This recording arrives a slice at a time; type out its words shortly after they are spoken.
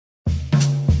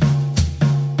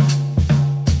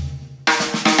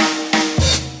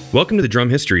Welcome to the Drum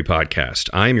History Podcast.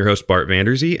 I am your host, Bart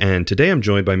Vanderzee, and today I'm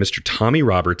joined by Mr. Tommy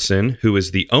Robertson, who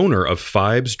is the owner of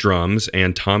Fibes Drums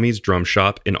and Tommy's Drum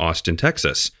Shop in Austin,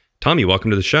 Texas. Tommy, welcome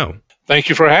to the show. Thank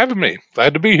you for having me.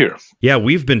 Glad to be here. Yeah,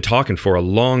 we've been talking for a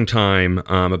long time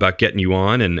about getting you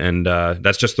on, and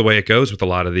that's just the way it goes with a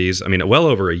lot of these. I mean, well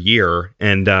over a year.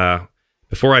 And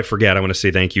before I forget, I want to say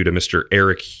thank you to Mr.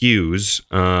 Eric Hughes,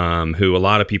 who a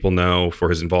lot of people know for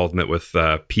his involvement with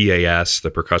PAS,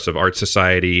 the Percussive Art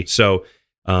Society. So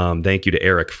thank you to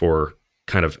Eric for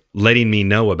kind of letting me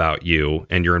know about you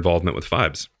and your involvement with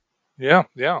Fibes. Yeah,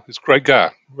 he's a great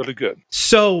guy. Really good.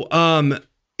 So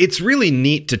it's really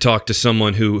neat to talk to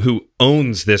someone who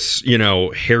owns this,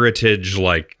 heritage,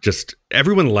 like just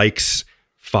everyone likes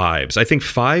Fibes. I think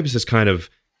Fibes is kind of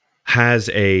has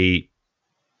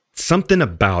something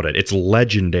about it. It's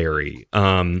legendary.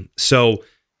 So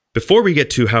before we get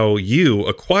to how you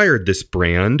acquired this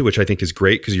brand, which I think is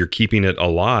great because you're keeping it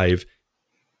alive,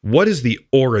 what is the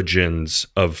origins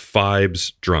of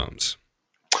Fibes Drums?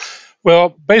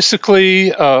 Well,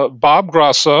 basically, Bob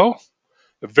Grosso,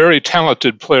 a very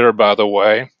talented player, by the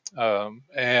way,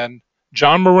 and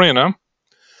John Marina,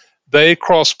 they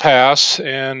crossed paths,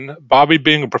 and Bobby,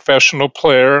 being a professional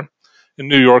player in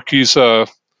New York,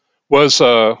 was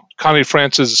Connie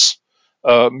France's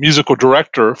musical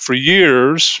director for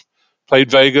years, played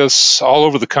Vegas, all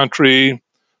over the country, a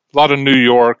lot of New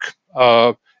York,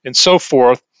 and so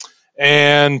forth.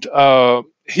 And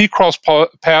he crossed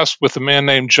paths with a man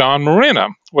named John Marina.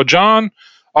 Well, John,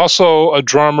 also a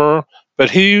drummer, but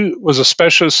he was a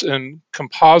specialist in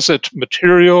composite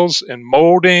materials and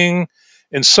molding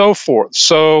and so forth.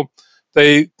 So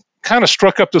they kind of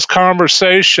struck up this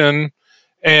conversation,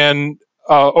 and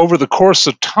over the course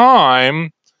of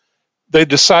time, they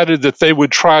decided that they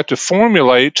would try to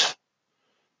formulate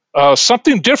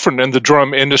something different in the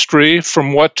drum industry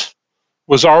from what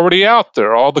was already out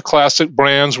there. All the classic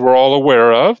brands we're all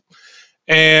aware of.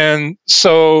 And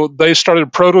so they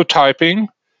started prototyping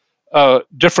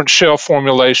different shell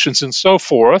formulations and so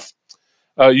forth,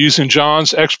 using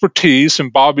John's expertise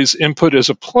and Bobby's input as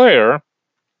a player.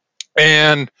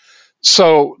 And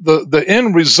so the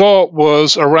end result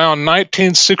was around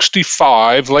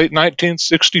 1965, late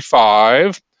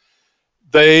 1965.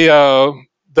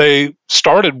 They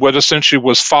started what essentially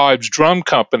was Fibes Drum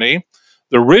Company.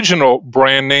 The original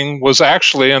branding was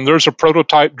actually, and there's a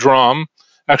prototype drum,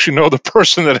 actually know the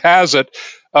person that has it.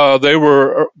 They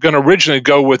were going to originally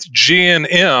go with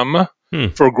G&M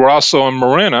for Grosso and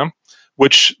Marina,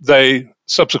 which they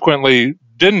subsequently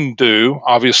didn't do,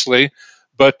 obviously.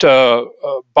 But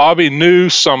Bobby knew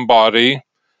somebody,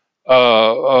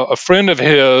 a friend of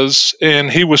his,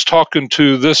 and he was talking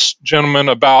to this gentleman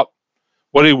about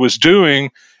what he was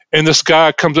doing. And this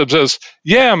guy comes up and says,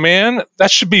 "Yeah, man, that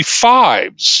should be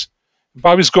Fibes."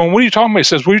 Bobby's going, "What are you talking about?" He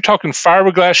says, "Well, you're talking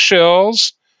fiberglass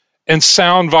shells and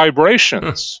sound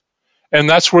vibrations." And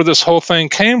that's where this whole thing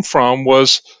came from,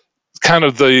 was kind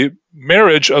of the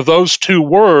marriage of those two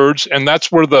words. And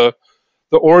that's where the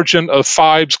origin of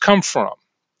Fibes come from.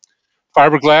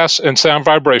 Fiberglass and sound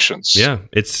vibrations. Yeah,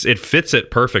 it fits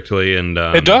it perfectly, and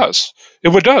it does.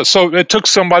 It does. So it took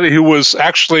somebody who was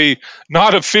actually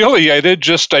not affiliated,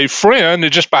 just a friend,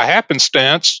 and just by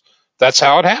happenstance, that's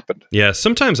how it happened. Yeah,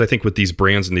 sometimes I think with these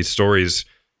brands and these stories,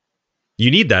 you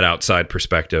need that outside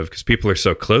perspective because people are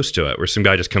so close to it. Where some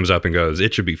guy just comes up and goes,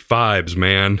 "It should be Fibes,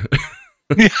 man."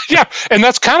 Yeah, and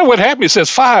that's kind of what happened. He says,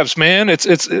 "Fibes, man,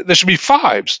 there should be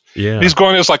Fibes." Yeah, he's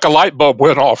going, it's like a light bulb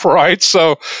went off, right?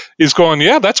 So he's going,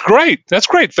 "Yeah, that's great. That's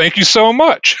great. Thank you so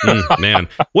much." Man,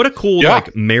 what a cool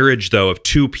like marriage though of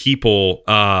two people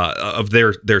of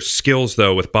their skills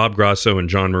though with Bob Grosso and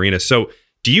John Marina. So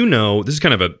do you know? This is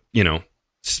kind of a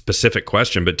specific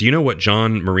question, but do you know what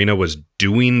John Marina was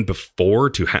doing before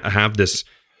to have this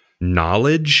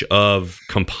knowledge of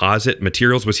composite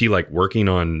materials? Was he like working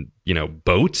on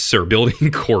boats or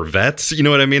building Corvettes? You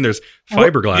know what I mean? There's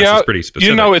fiberglass is pretty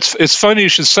specific. It's funny you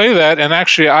should say that. And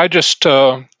actually, I just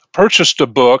purchased a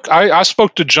book. I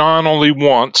spoke to John only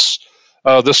once.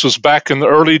 This was back in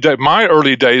the my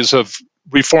early days of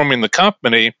reforming the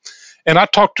company. And I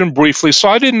talked to him briefly, so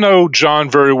I didn't know John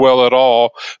very well at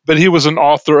all, but he was an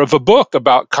author of a book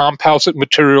about composite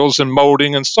materials and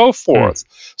molding and so forth.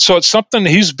 So it's something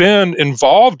he's been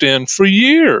involved in for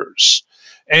years.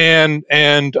 And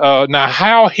now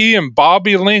how he and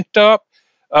Bobby linked up,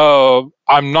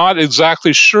 I'm not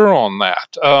exactly sure on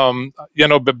that.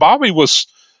 But Bobby was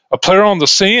a player on the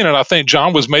scene, and I think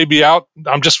John was maybe out,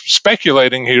 I'm just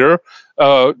speculating here,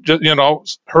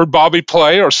 heard Bobby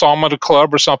play or saw him at a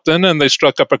club or something, and they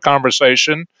struck up a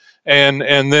conversation, and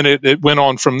then it went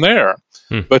on from there.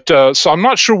 But so I'm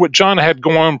not sure what John had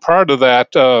going prior to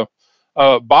that.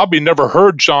 Bobby never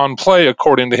heard John play,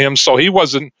 according to him, so he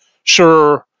wasn't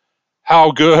sure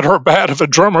how good or bad of a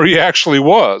drummer he actually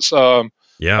was.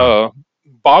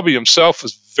 Bobby himself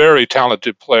is a very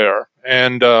talented player,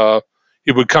 and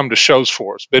he would come to shows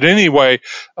for us. But anyway,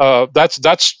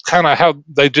 that's kind of how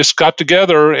they just got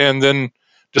together and then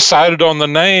decided on the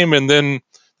name, and then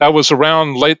that was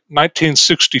around late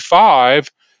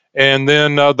 1965, and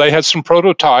then they had some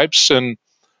prototypes, and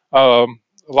a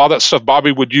lot of that stuff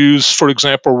Bobby would use, for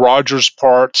example, Rogers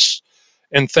parts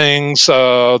and things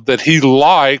that he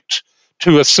liked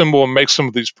to assemble and make some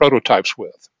of these prototypes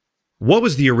with. What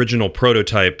was the original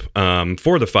prototype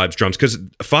for the Fibes drums? Because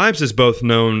Fibes is both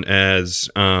known as,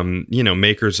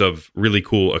 makers of really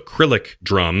cool acrylic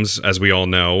drums, as we all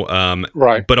know.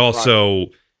 Right. But also,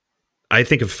 I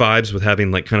think of Fibes with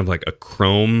having kind of a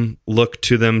chrome look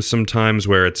to them sometimes,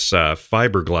 where it's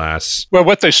fiberglass. Well,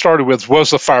 what they started with was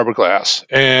the fiberglass,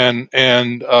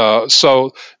 and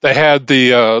so they had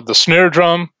the snare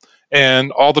drum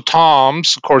and all the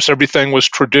toms. Of course, everything was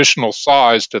traditional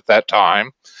sized at that time.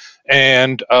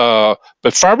 And but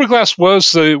fiberglass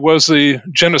was the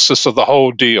genesis of the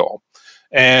whole deal,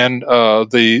 and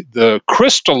the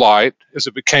crystallite, as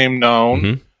it became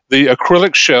known, the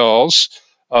acrylic shells,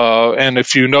 and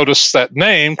if you notice that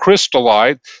name,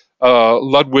 crystallite,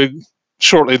 Ludwig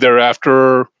shortly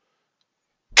thereafter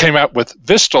came out with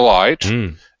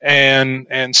Vistalite,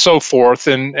 and so forth,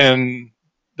 and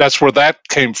that's where that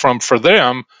came from for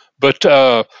them. But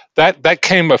that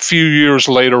came a few years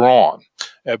later on.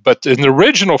 But in the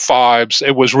original Fibes,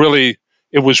 it was really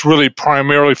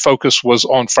primarily focused was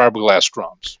on fiberglass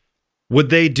drums. Would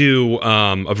they do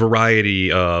a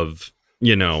variety of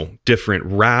different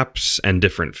wraps and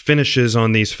different finishes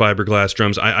on these fiberglass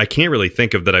drums? I can't really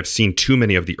think of that. I've seen too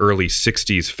many of the early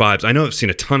 '60s Fibes. I know I've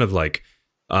seen a ton of like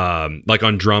on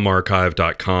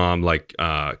drumarchive.com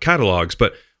catalogs,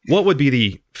 but what would be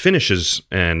the finishes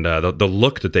and the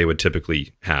look that they would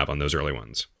typically have on those early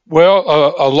ones?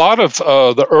 Well, a lot of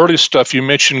the early stuff, you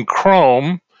mentioned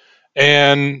chrome,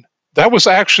 and that was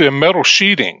actually a metal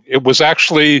sheeting. It was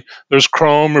actually, there's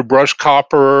chrome or brushed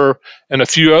copper and a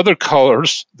few other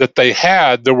colors that they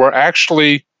had that were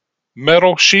actually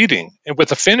metal sheeting and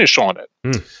with a finish on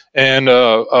it. And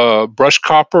brushed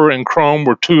copper and chrome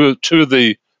were two of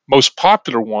the most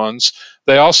popular ones.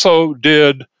 They also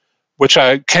did, which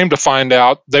I came to find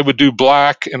out, they would do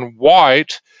black and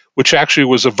white, which actually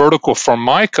was a vertical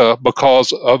formica,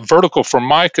 because a vertical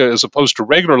formica, as opposed to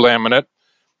regular laminate,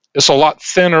 is a lot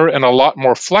thinner and a lot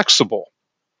more flexible.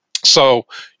 So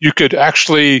you could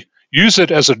actually use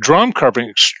it as a drum covering,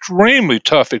 extremely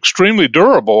tough, extremely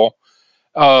durable.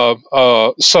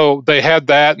 So they had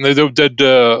that, and they did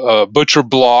butcher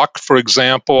block, for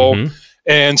example,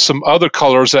 and some other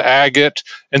colors, the agate.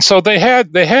 And so they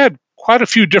had quite a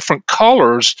few different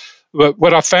colors. But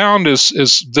what I found is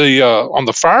the on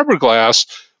the fiberglass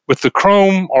with the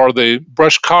chrome or the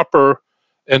brushed copper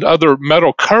and other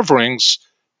metal coverings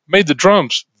made the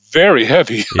drums very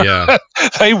heavy. Yeah.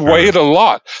 They weighed a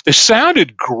lot. They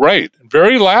sounded great,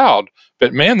 very loud,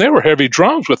 but man, they were heavy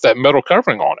drums with that metal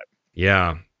covering on it.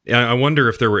 Yeah. I wonder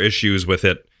if there were issues with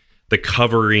it, the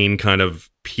covering kind of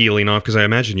peeling off, because I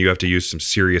imagine you have to use some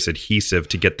serious adhesive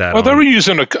to get that Well, on. they were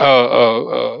using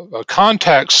a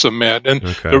contact cement, and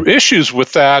there were issues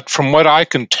with that from what I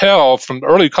can tell from the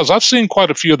early, because I've seen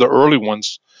quite a few of the early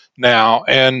ones now,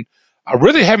 and I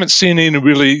really haven't seen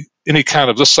any kind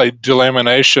of, let's say,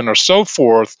 delamination or so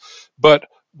forth. But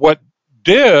what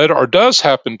did or does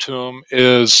happen to them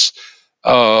is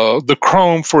the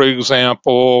chrome, for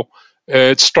example,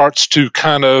 it starts to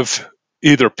kind of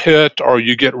either pit, or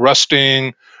you get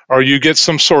rusting, or you get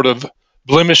some sort of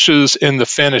blemishes in the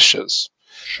finishes.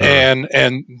 Sure.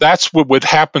 And that's what would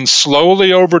happen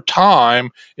slowly over time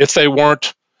if they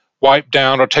weren't wiped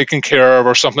down or taken care of,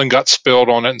 or something got spilled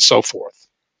on it and so forth.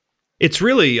 It's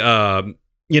really,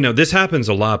 this happens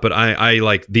a lot, but I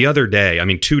like the other day,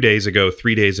 2 days ago,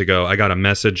 3 days ago, I got a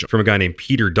message from a guy named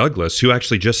Peter Douglas, who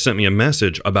actually just sent me a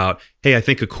message about, hey, I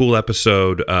think a cool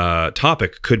episode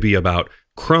topic could be about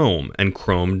chrome and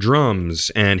chrome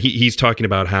drums. And he's talking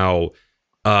about how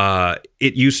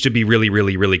it used to be really,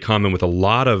 really, really common with a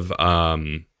lot of,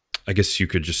 I guess you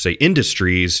could just say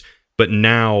industries, but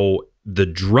now the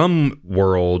drum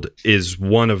world is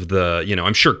one of the,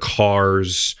 I'm sure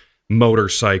cars,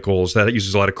 motorcycles, that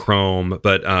uses a lot of chrome,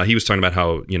 but he was talking about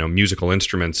how, musical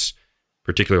instruments,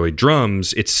 particularly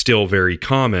drums, it's still very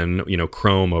common,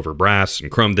 chrome over brass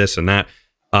and chrome this and that.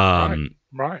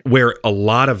 Right. Where a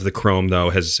lot of the chrome, though,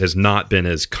 has not been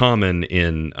as common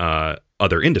in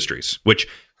other industries,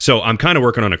 so I'm kind of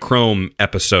working on a chrome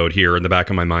episode here in the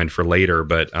back of my mind for later,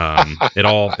 but it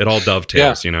all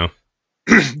dovetails, Yeah.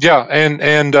 Yeah,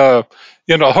 and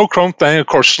the whole chrome thing. Of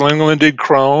course, Slingerland did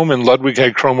chrome, and Ludwig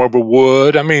had chrome over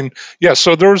wood. I mean, yeah.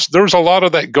 So there's a lot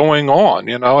of that going on,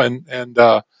 and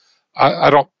I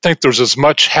don't think there's as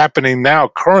much happening now,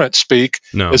 current speak,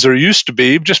 as there used to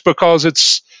be, just because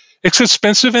it's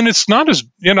expensive and it's not as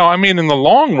I mean, in the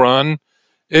long run,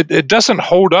 it doesn't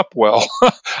hold up well,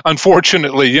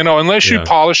 unfortunately. Unless you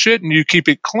polish it and you keep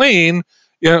it clean,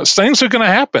 things are going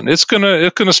to happen. It's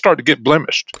gonna start to get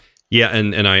blemished. Yeah,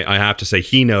 and I have to say,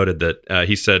 he noted that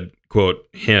he said, quote,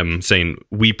 him saying,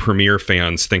 "We Premiere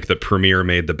fans think that Premiere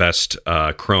made the best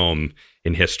chrome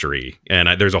in history," and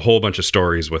there's a whole bunch of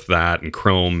stories with that and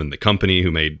chrome and the company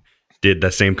who did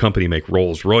that same company make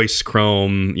Rolls-Royce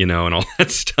chrome, and all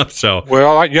that stuff. So,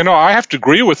 well, I have to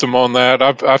agree with them on that.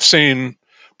 I've seen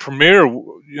Premiere,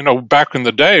 back in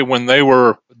the day when they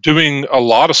were doing a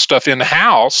lot of stuff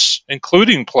in-house,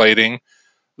 including plating.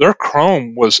 Their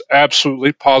chrome was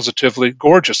absolutely, positively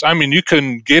gorgeous. I mean, you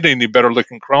couldn't get any better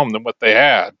looking chrome than what they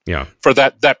had for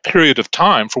that period of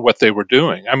time for what they were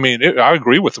doing. I mean, I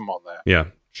agree with them on that. Yeah,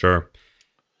 sure.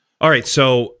 All right,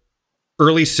 so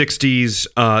early 60s,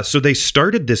 so they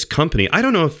started this company. I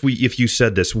don't know if you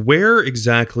said this. Where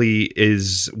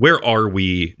are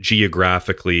we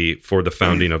geographically for the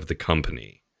founding of the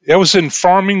company? It was in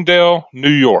Farmingdale, New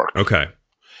York. Okay.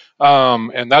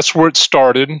 And that's where it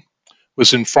started.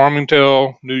 Was in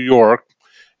Farmingdale, New York,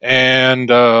 and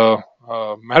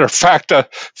matter of fact, a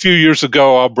few years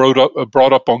ago, I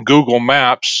brought up on Google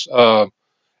Maps and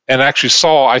actually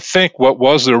saw, I think, what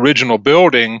was the original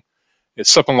building.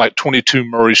 It's something like 22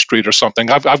 Murray Street or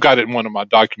something. I've got it in one of my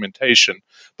documentation,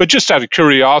 but just out of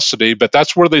curiosity. But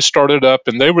that's where they started up,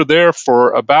 and they were there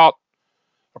for about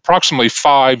approximately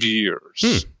 5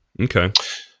 years. Okay,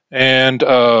 and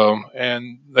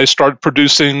they started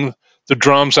producing the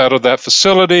drums out of that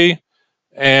facility,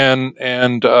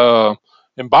 and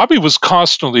Bobby was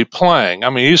constantly playing. I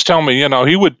mean, he's telling me,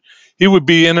 he would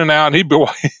be in and out.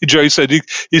 Jay said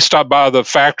he stopped by the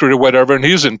factory or whatever, and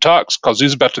he's in tux because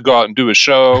he's about to go out and do a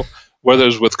show, whether it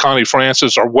was with Connie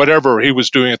Francis or whatever he was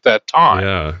doing at that time.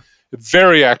 Yeah,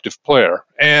 very active player,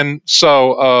 and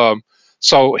so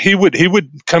he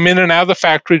would come in and out of the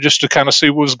factory just to kind of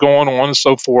see what was going on and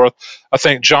so forth. I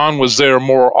think John was there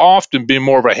more often, being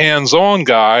more of a hands-on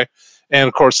guy, and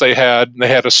of course they had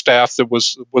a staff that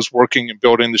was working and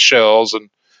building the shells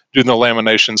and doing the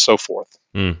lamination and so forth.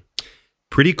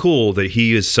 Pretty cool that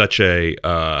he is such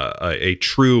a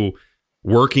true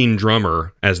working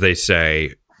drummer, as they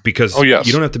say, because you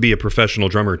don't have to be a professional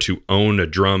drummer to own a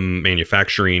drum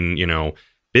manufacturing,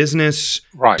 business,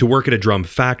 to work at a drum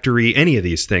factory, any of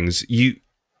these things. You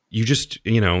just,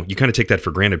 you kind of take that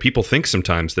for granted. People think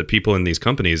sometimes that people in these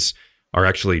companies are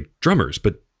actually drummers,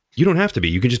 but you don't have to be.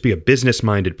 You can just be a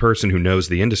business-minded person who knows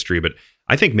the industry. But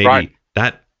I think maybe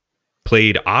that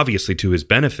played obviously to his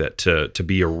benefit to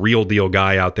be a real deal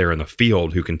guy out there in the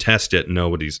field who can test it and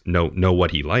know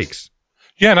what he likes.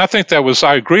 Yeah, and I think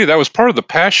I agree. That was part of the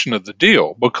passion of the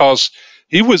deal, because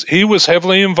he was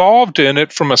heavily involved in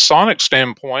it from a sonic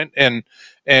standpoint, and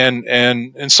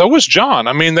so was John.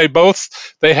 I mean,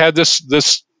 they had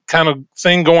this kind of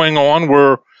thing going on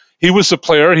where he was the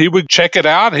player. He would check it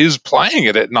out. He was playing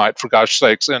it at night, for gosh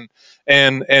sakes,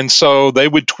 and so they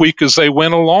would tweak as they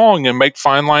went along and make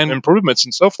fine line improvements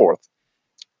and so forth.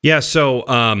 Yeah. So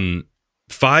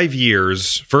 5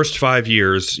 years, first 5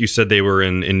 years, you said they were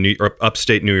in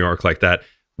upstate New York like that.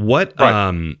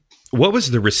 What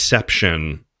was the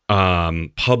reception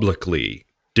publicly?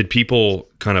 Did people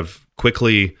kind of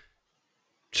quickly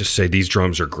just say these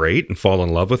drums are great and fall in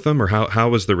love with them, or how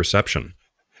was the reception?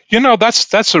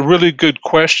 That's a really good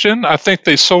question. I think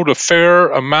they sold a fair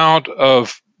amount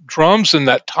of drums in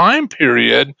that time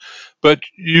period, but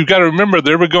you got to remember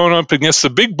they were going up against the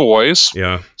big boys.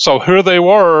 Yeah. So here they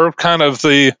were, kind of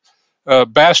the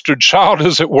bastard child,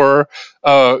 as it were,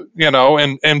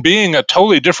 and being a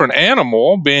totally different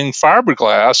animal, being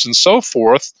fiberglass and so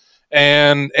forth.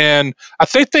 And I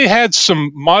think they had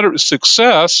some moderate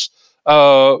success,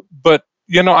 but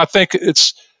I think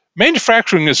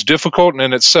manufacturing is difficult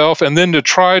in itself, and then to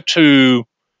try to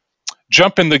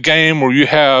jump in the game where you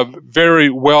have very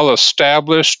well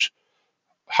established,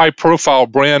 high profile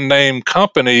brand name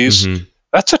companies,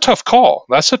 that's a tough call.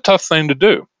 That's a tough thing to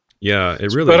do. Yeah,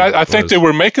 it really. But I think they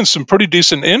were making some pretty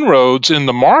decent inroads in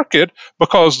the market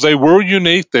because they were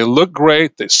unique. They looked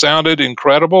great. They sounded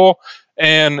incredible,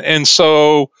 and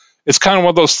so it's kind of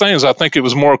one of those things. I think it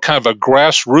was more kind of a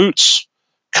grassroots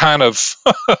kind of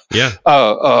Yeah.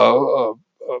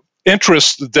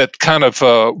 interest that kind of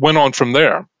went on from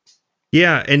there.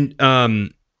 Yeah, and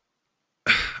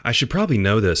I should probably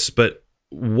know this, but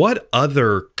what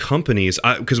other companies?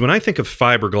 Because when I think of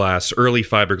fiberglass, early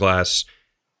fiberglass,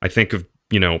 I think of,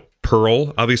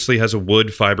 Pearl obviously has a wood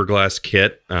fiberglass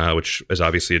kit, which is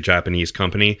obviously a Japanese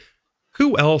company.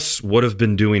 Who else would have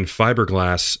been doing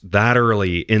fiberglass that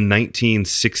early in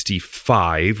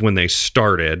 1965 when they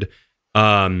started?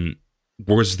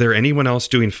 Was there anyone else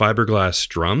doing fiberglass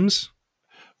drums?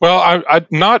 Well, I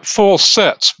not full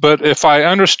sets, but if I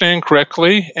understand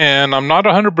correctly, and I'm not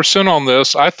 100% on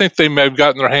this, I think they may have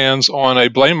gotten their hands on a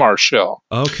Blamar shell.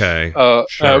 Okay,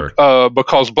 sure.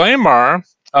 Because Blamar,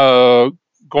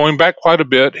 going back quite a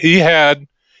bit,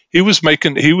 he was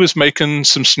making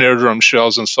some snare drum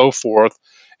shells and so forth,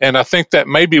 and I think that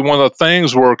may be one of the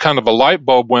things where kind of a light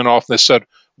bulb went off, and they said,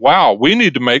 "Wow, we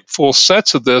need to make full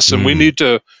sets of this, and we need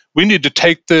to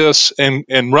take this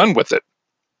and run with it."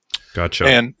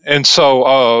 Gotcha. And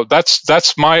so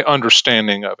that's my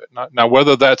understanding of it. Now,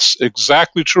 whether that's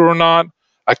exactly true or not,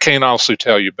 I can't honestly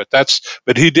tell you. But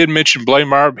he did mention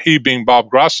Blamar, he being Bob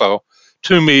Grosso,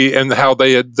 to me, and how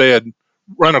they had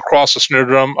run across a snare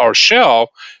drum or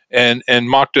shell and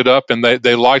mocked it up, and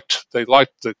they liked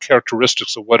the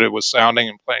characteristics of what it was sounding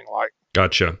and playing like.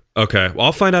 Gotcha. Okay. Well,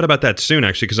 I'll find out about that soon,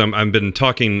 actually, because I've been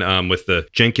talking with the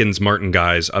Jenkins Martin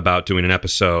guys about doing an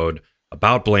episode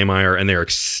about Blamire, and they're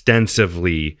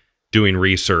extensively doing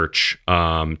research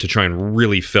to try and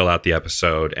really fill out the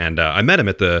episode. And I met him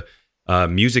at the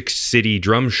Music City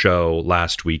Drum Show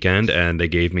last weekend, and they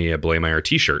gave me a Blamire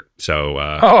t-shirt. So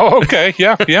oh, okay.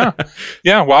 Yeah.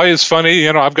 Well, it's funny,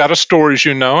 I've got a store, as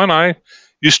you know, and I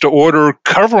used to order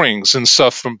coverings and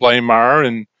stuff from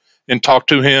Blamire and talk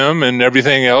to him and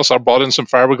everything else. I bought in some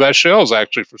fiberglass shells,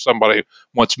 actually, for somebody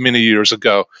once many years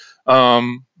ago.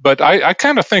 But I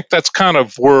kind of think that's kind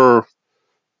of where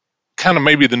kind of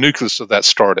maybe the nucleus of that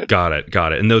started. Got it.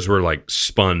 And those were like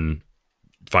spun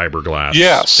fiberglass.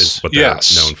 Yes. Is what they're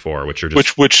known for, which are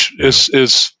just... Which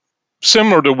is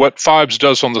similar to what Fibes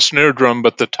does on the snare drum,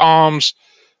 but the toms,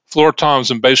 floor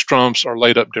toms, and bass drums are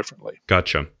laid up differently.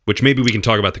 Gotcha. Which maybe we can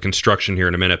talk about the construction here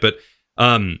in a minute. But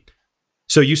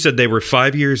so you said they were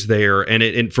 5 years there,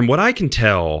 and from what I can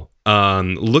tell...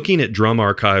 looking at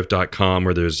drumarchive.com,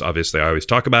 where there's obviously, I always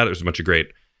talk about it, there's a bunch of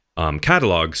great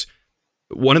catalogs.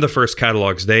 One of the first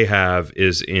catalogs they have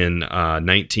is in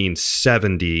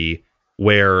 1970,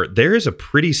 where there is a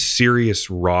pretty serious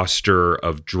roster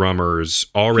of drummers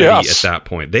already at that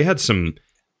point. They had some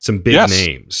big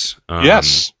names.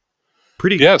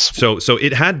 Pretty. So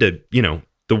it had to,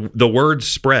 the word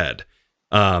spread.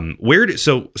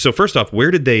 So first off,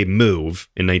 where did they move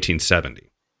in 1970?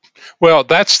 Well,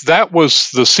 that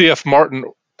was the C.F. Martin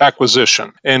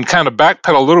acquisition. And kind of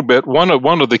backpedal a little bit, one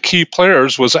of the key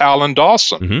players was Alan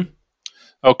Dawson. Mm-hmm.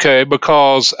 Okay,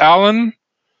 because Alan,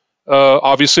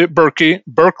 obviously at Berkeley,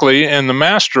 and the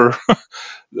master,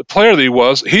 the player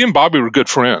that he and Bobby were good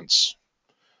friends.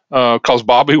 Because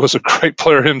Bobby was a great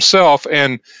player himself,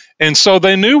 and so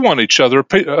they knew each other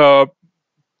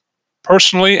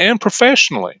personally and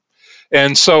professionally.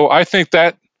 And so I think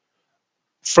that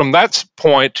from that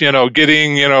point,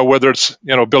 getting, whether it's,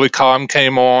 Billy Cobham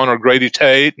came on, or Grady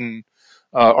Tate and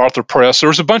Arthur Press, there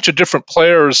was a bunch of different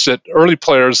early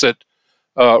players that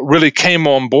really came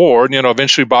on board,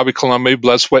 eventually Bobby Columbia,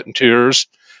 Blood, Sweat, and Tears.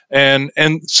 And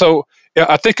so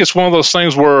I think it's one of those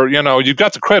things where, you've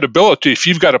got the credibility. If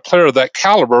you've got a player of that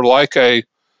caliber, like a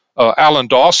Alan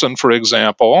Dawson, for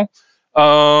example,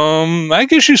 that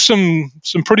gives you some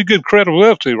pretty good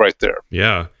credibility right there.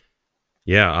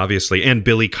 Yeah, obviously. And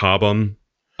Billy Cobham,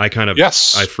 I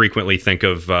frequently think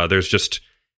of,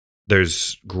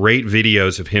 there's great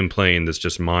videos of him playing this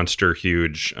just monster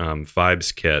huge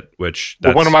Fibes kit, which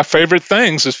that's... one of my favorite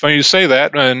things, it's funny you say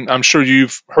that, and I'm sure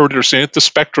you've heard or seen it, the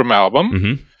Spectrum album.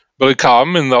 Mm-hmm. Billy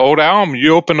Cobham, in the old album,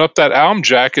 you open up that album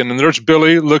jacket, and there's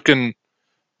Billy looking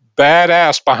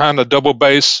badass behind a double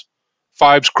bass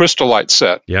Fibes Crystallite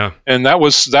set. Yeah. And that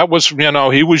was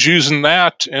he was using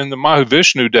that in the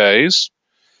Mahavishnu days.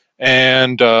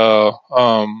 And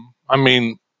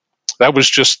that's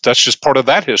just part of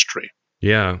that history.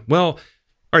 Yeah. Well,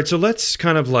 all right, so let's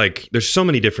kind of there's so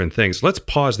many different things. Let's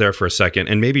pause there for a second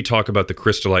and maybe talk about the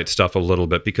Crystallite stuff a little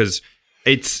bit, because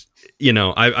it's,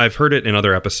 I've heard it in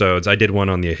other episodes. I did one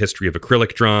on the history of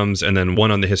acrylic drums, and then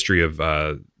one on the history of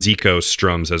Zikos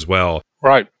drums as well.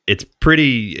 Right.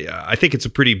 I think it's a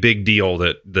pretty big deal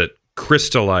that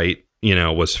Crystallite,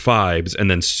 was Fibes,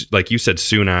 and then, like you said,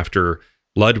 soon after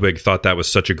Ludwig thought that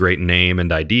was such a great name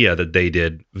and idea that they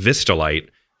did Vistalite.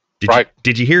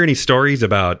 Did you hear any stories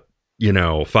about,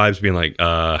 Fibes being like,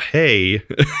 hey,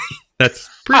 that's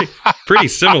pretty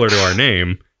similar to our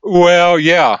name? Well,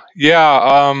 yeah.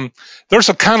 There's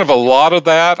a kind of a lot of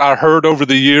that I heard over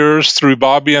the years through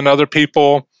Bobby and other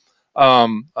people,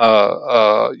 about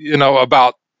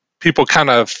people kind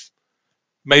of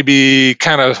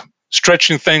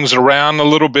stretching things around a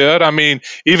little bit. I mean,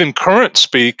 even current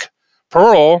speak,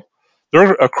 Pearl,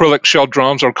 their acrylic shell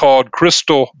drums are called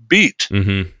Crystal Beat.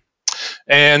 Mm-hmm.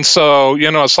 And so,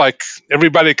 it's like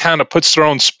everybody kind of puts their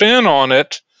own spin on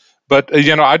it. But,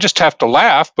 I just have to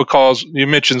laugh because you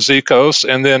mentioned Zikos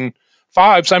and then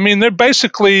Fibes. I mean, they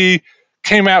basically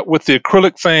came out with the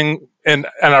acrylic thing, and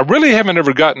I really haven't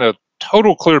ever gotten a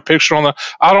total clear picture on that.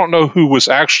 I don't know who was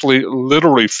actually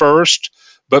literally first,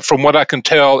 but from what I can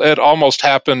tell, it almost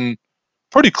happened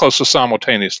pretty close to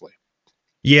simultaneously.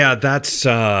 Yeah, that's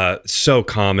so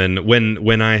common.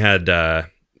 When I had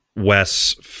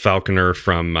Wes Falconer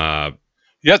from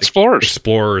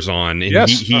Explorers on, and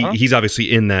yes, he's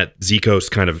obviously in that Zikos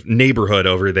kind of neighborhood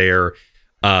over there.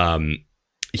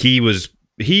 He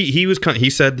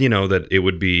said, that it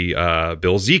would be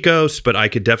Bill Zikos, but I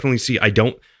could definitely see.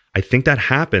 I think that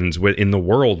happens in the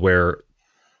world where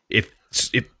if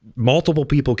multiple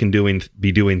people can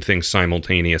be doing things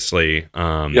simultaneously.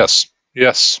 Yes.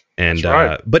 And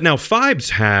right. But now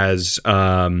Fibes has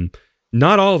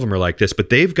not all of them are like this, but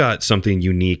they've got something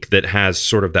unique that has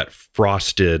sort of that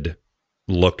frosted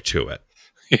look to it.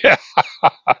 Yeah,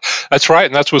 that's right,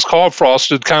 and that's what's called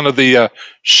frosted, kind of the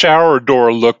shower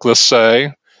door look, let's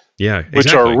say. Yeah, exactly.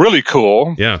 Which are really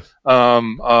cool. Yeah.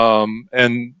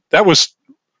 And that was,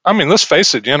 I mean, let's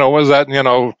face it, was that,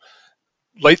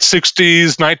 late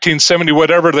 60s, 1970,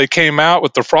 whatever they came out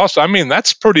with the frost. I mean,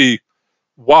 that's pretty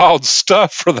wild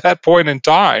stuff for that point in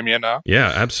time,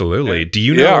 Yeah, absolutely. Do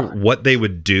you know what they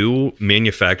would do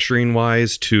manufacturing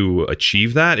wise to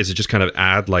achieve that? Is it just kind of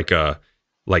add like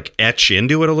etch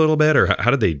into it a little bit, or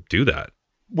how did they do that?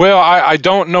 Well, I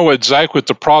don't know exactly what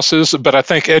the process, but I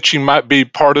think etching might be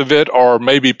part of it, or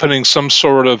maybe putting some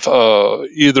sort of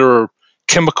either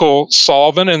chemical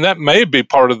solvent, and that may be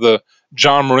part of the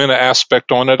John Marina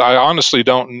aspect on it. I honestly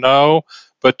don't know,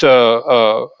 but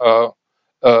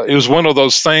it was one of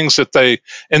those things that they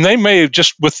may have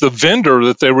just, with the vendor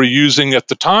that they were using at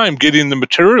the time, getting the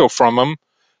material from them,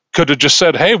 could have just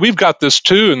said, hey, we've got this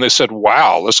too. And they said,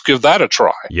 wow, let's give that a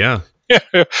try. Yeah.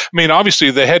 I mean,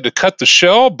 obviously they had to cut the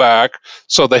shell back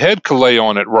so the head could lay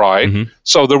on it right. Mm-hmm.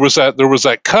 So there was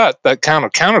that cut, that kind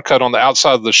of countercut on the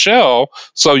outside of the shell,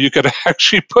 so you could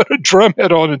actually put a drum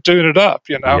head on and tune it up.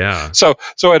 Yeah. So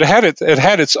it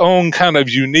had its own kind of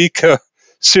unique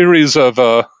series of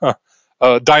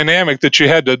dynamic that you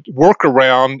had to work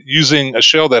around using a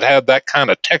shell that had that kind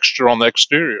of texture on the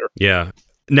exterior. Yeah.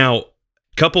 Now,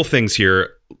 couple things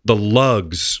here. The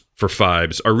lugs for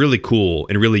Fibes are really cool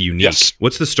and really unique. Yes.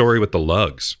 What's the story with the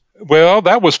lugs? Well,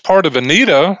 that was part of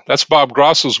Anita. That's Bob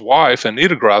Grasso's wife,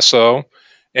 Anita Grasso.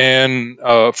 And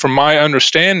from my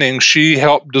understanding, she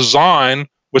helped design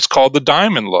what's called the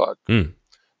diamond lug. Mm.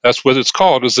 That's what it's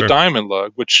called, is the diamond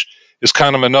lug, which is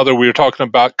kind of another, we were talking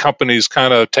about companies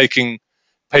kind of taking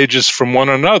pages from one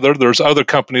another. There's other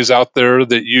companies out there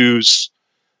that use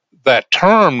that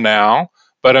term now,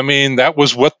 but I mean, that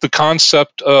was what the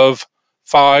concept of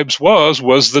Fibes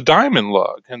was the diamond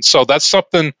lug. And so that's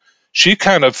something she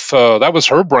kind of, that was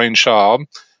her brainchild,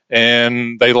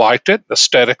 and they liked it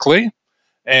aesthetically.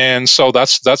 And so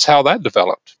that's how that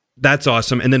developed. That's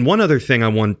awesome. And then one other thing I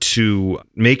want to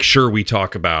make sure we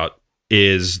talk about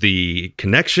is the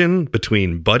connection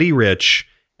between Buddy Rich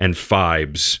and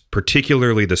Fibes,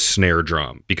 particularly the snare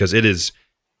drum, because it is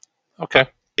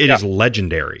is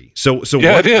legendary. So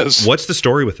it is. What's the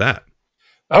story with that?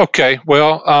 Okay,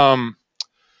 well,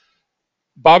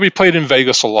 Bobby played in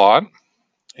Vegas a lot,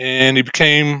 and he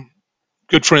became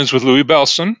good friends with Louis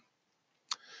Bellson.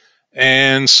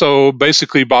 And so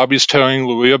basically Bobby's telling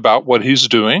Louis about what he's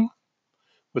doing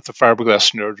with the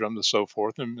fiberglass snare drum and so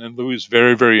forth, and Louis is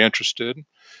very, very interested.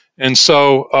 And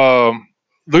so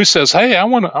Louis says, hey, I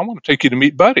want to take you to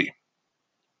meet Buddy.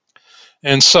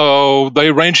 And so they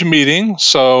arrange a meeting.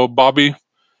 So Bobby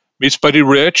meets Buddy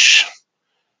Rich,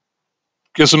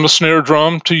 gives him a snare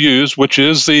drum to use, which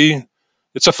is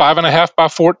it's a 5.5 by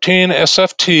 14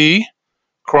 SFT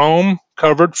chrome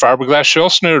covered fiberglass shell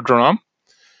snare drum.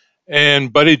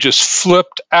 And Buddy just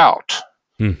flipped out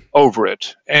over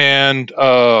it. And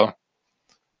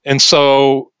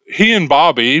so Buddy and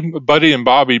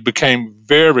Bobby became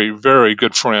very, very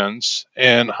good friends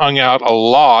and hung out a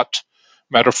lot.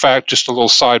 Matter of fact, just a little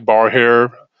sidebar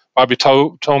here, Bobby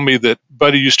told me that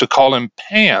Buddy used to call him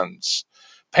Pans.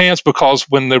 Pans because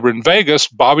when they were in Vegas,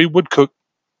 Bobby would cook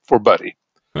for Buddy.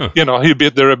 Huh. He'd be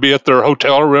at their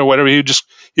hotel or whatever.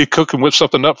 He'd cook and whip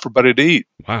something up for Buddy to eat.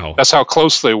 Wow. That's how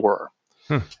close they were.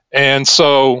 Huh. And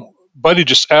so Buddy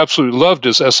just absolutely loved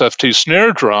his SFT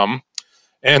snare drum.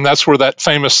 And that's where that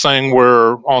famous thing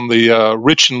where on the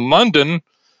Rich in London,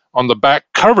 on the back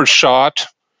cover shot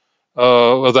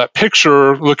of that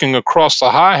picture looking across the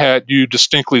hi-hat, you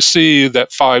distinctly see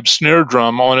that Fibes snare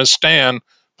drum on his stand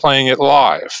playing it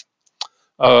live,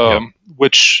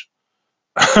 which,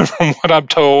 from what I'm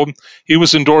told, he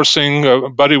was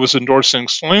endorsing, Buddy was endorsing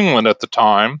Slingland at the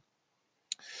time.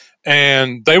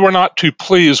 And they were not too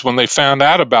pleased when they found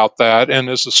out about that. And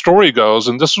as the story goes,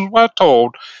 and this is what I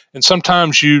told, and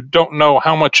sometimes you don't know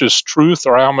how much is truth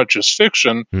or how much is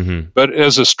fiction, but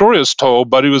as the story is told,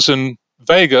 Buddy was in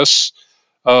Vegas.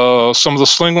 Some of the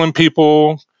Slingland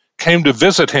people came to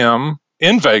visit him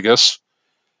in Vegas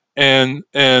and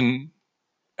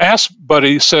asked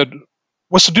Buddy, said,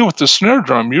 "What's the deal with the snare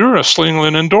drum? You're a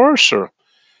Slingland endorser."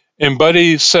 And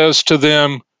Buddy says to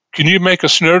them, "Can you make a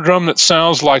snare drum that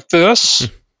sounds like this?"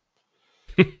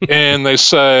 And they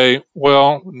say,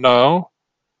 "Well, no."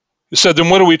 He said, "Then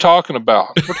what are we talking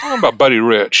about?" "We're talking about Buddy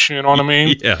Rich." You know what I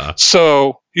mean? Yeah.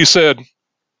 So he said,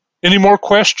 "Any more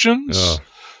questions?"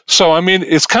 So, I mean,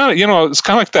 it's kind of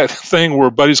like that thing where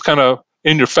Buddy's kind of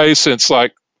in your face. And it's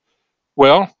like,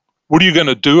 well, what are you going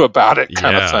to do about it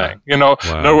kind of thing? Wow.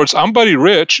 In other words, I'm Buddy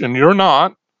Rich and you're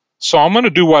not. So I'm going to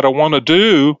do what I want to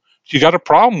do. If you got a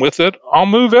problem with it, I'll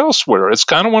move elsewhere. It's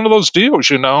kind of one of those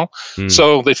deals,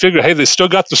 So they figured, hey, they still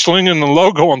got the Sling and the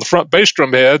logo on the front bass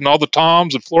drum head and all the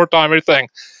toms and floor tom, everything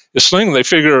is Sling. They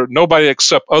figure nobody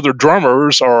except other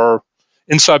drummers or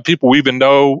inside people we even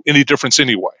know any difference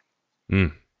anyway.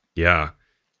 Yeah.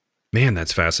 Man,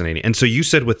 that's fascinating. And so you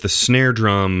said with the snare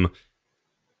drum,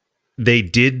 they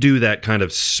did do that kind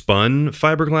of spun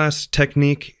fiberglass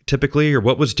technique typically, or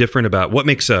what was different about what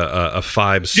makes a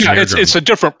Fibes snare drum? It's a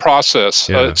different process.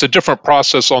 Yeah. It's a different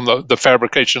process on the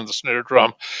fabrication of the snare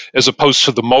drum as opposed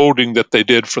to the molding that they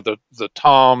did for the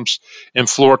toms and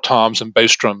floor toms and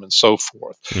bass drum and so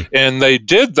forth. And they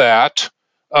did that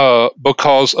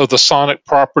because of the sonic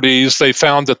properties. They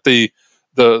found that the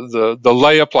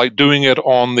layup, like doing it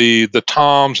on the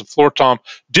toms and floor tom,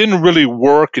 didn't really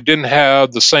work. It didn't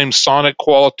have the same sonic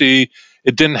quality.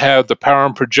 It didn't have the power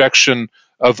and projection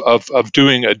of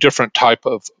doing a different type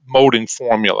of molding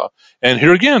formula. And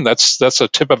here again, that's a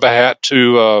tip of a hat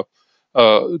to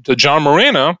John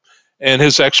Marina and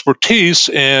his expertise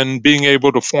in being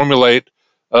able to formulate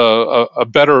a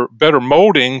better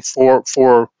molding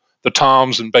for the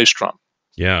toms and bass drum.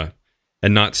 Yeah,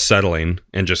 and not settling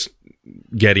and just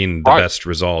getting the best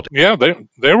result. Yeah,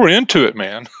 they were into it,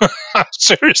 man.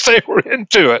 Seriously, they were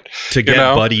into it. To get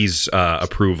Buddy's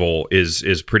approval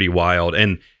is pretty wild.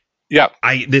 And yeah,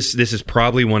 this is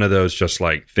probably one of those just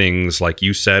like things like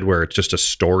you said where it's just a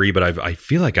story, but I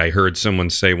feel like I heard someone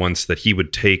say once that he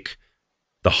would take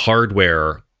the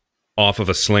hardware off of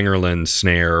a Slingerland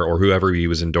snare or whoever he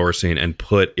was endorsing and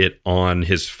put it on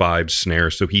his Fibes snare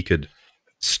so he could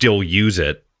still use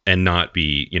it and not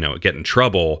be, get in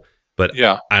trouble. But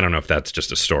yeah, I don't know if that's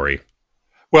just a story.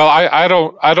 Well, I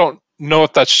don't know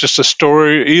if that's just a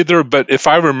story either. But if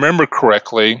I remember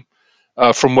correctly,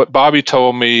 from what Bobby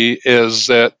told me, is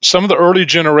that some of the early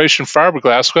generation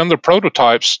fiberglass, when the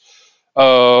prototypes,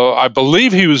 I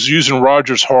believe he was using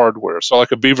Rogers hardware, so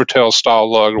like a beaver tail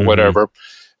style lug or whatever.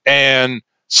 And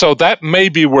so that may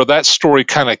be where that story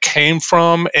kind of came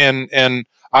from. And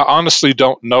I honestly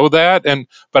don't know that.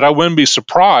 But I wouldn't be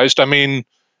surprised. I mean,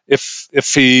 if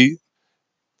he,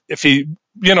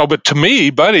 but to me,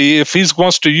 Buddy, if he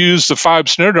wants to use the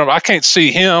Fibes snare drum, I can't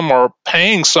see him or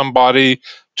paying somebody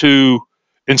to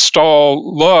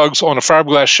install lugs on a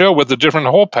fiberglass shell with a different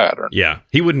hole pattern. Yeah,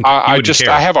 he wouldn't. I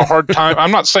have a hard time.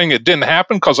 I'm not saying it didn't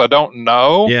happen because I don't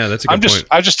know. Yeah, that's a good point.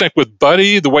 I just think with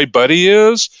Buddy, the way Buddy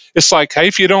is, it's like, hey,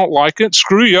 if you don't like it,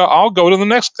 screw you. I'll go to the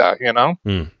next guy.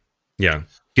 Yeah.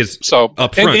 So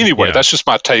up front, anyway, that's just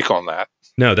my take on that.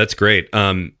 No, that's great.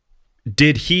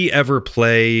 Did he ever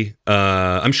play?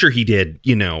 I'm sure he did.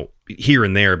 Here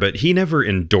and there, but he never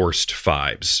endorsed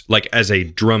Fibes like as a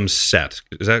drum set.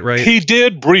 Is that right? He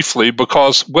did briefly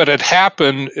because what had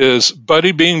happened is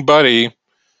Buddy being Buddy,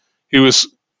 he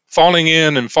was falling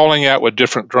in and falling out with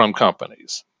different drum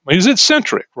companies. He was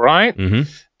eccentric, right?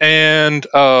 And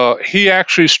he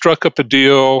actually struck up a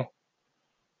deal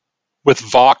with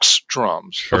Vox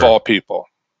drums, of all people.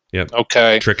 Yep.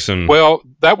 Okay. Trixon. Well,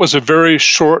 that was a very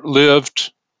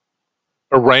short-lived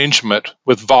arrangement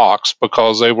with Vox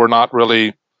because they were not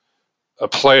really a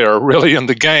player really in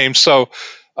the game. So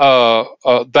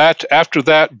that after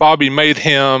that, Bobby made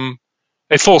him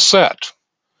a full fiberglass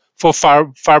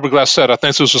set. I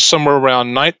think this was somewhere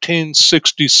around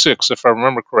 1966, if I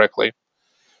remember correctly,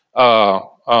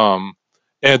 and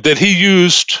that he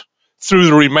used through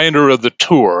the remainder of the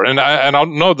tour. And I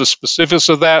don't know the specifics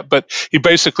of that, but he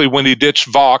basically, when he ditched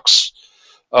Vox,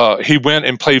 he went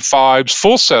and played Fibes,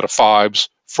 full set of Fibes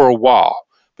for a while.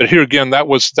 But here again, that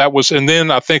was, and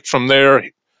then I think from there,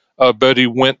 Buddy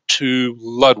went to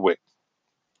Ludwig.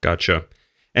 Gotcha.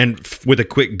 And with a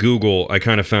quick Google, I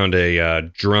kind of found a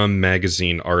Drum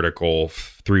Magazine article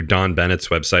through Don Bennett's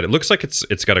website. It looks like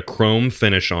it's got a chrome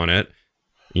finish on it,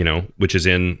 which is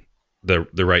in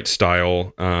the right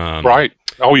style. Right.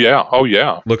 Oh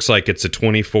yeah. Looks like it's a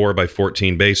 24 by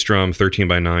 14 bass drum, 13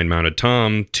 by 9 mounted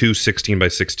tom, two 16 by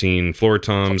 16 floor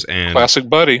toms, and classic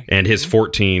Buddy, and his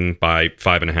 14 by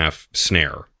 5.5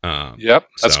 snare. Yep,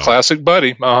 that's classic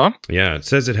Buddy. Yeah, it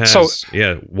says it has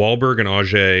Wahlberg and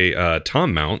Auger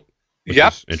tom mount, which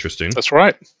is interesting. That's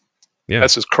right. Yeah,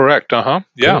 that's correct. Yeah,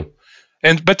 cool.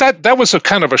 But that was a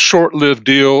kind of a short-lived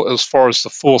deal as far as the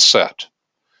full set.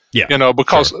 Yeah,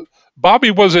 because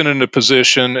Bobby wasn't in a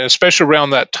position, especially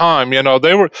around that time.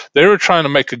 They were trying to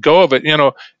make a go of it.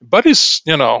 Buddy's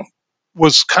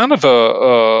was kind of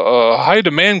a high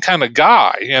demand kind of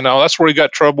guy. That's where he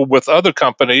got trouble with other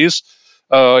companies.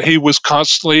 He was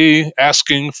constantly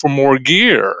asking for more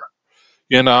gear,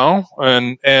 and they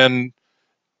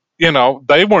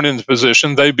weren't in the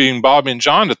position, they being Bobby and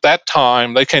John at that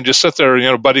time, they can't just sit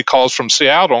there. Buddy calls from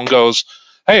Seattle and goes,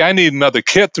 "Hey, I need another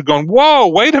kit." They're going, "Whoa,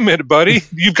 wait a minute, buddy,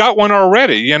 you've got one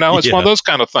already." It's one of those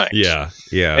kind of things. Yeah.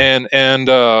 And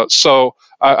so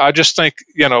I just think,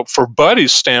 for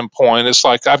Buddy's standpoint, it's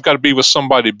like I've got to be with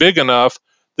somebody big enough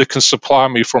that can supply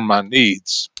me for my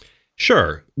needs.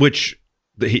 Sure, which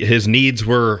his needs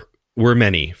were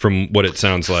many, from what it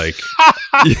sounds like.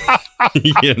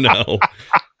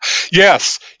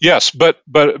 Yes,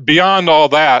 but beyond all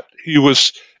that, he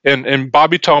was. And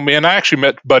Bobby told me, and I actually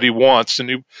met Buddy once, and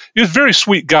he was a very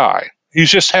sweet guy. He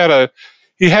just had a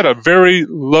very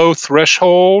low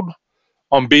threshold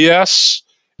on BS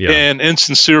and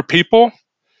insincere people.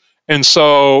 And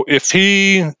so if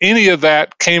any of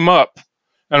that came up,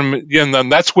 and then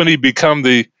that's when he become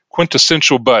the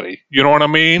quintessential Buddy. You know what I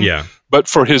mean? Yeah. But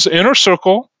for his inner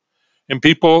circle and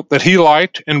people that he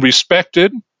liked and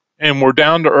respected and were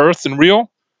down to earth and real,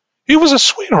 he was a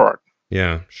sweetheart.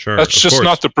 Yeah, sure. That's just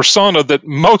not the persona that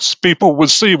most people would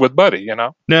see with Buddy,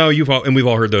 No, we've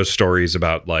all heard those stories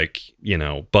about, like,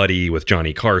 Buddy with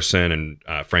Johnny Carson and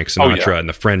Frank Sinatra and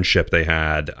the friendship they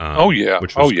had.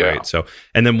 Which was great. So,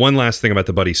 and then one last thing about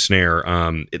the Buddy snare.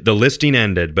 The listing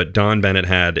ended, but Don Bennett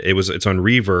it's on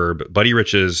Reverb. Buddy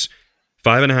Rich's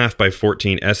 5.5 by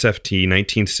 14 SFT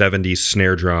 1970s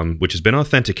snare drum, which has been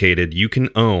authenticated, you can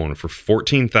own for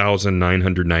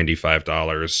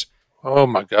 $14,995. Oh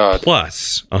my God!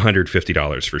 Plus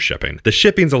 $150 for shipping. The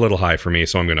shipping's a little high for me,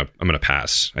 so I'm gonna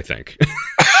pass, I think.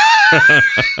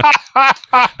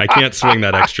 I can't swing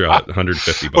that extra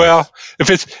 $150. Well, if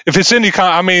it's any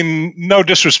kind, no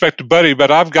disrespect to Buddy,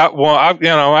 but I've got one.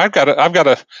 I've got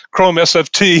a Chrome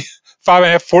SFT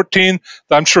 5.5 14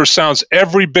 that I'm sure sounds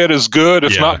every bit as good,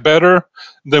 if not better,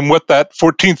 than what that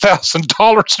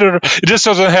 $14,000. It just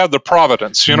doesn't have the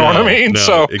providence. You know what I mean?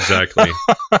 No, exactly.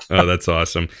 Oh, that's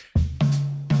awesome.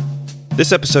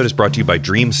 This episode is brought to you by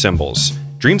Dream Cymbals.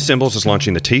 Dream Cymbals is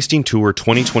launching the Tasting Tour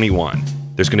 2021.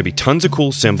 There's going to be tons of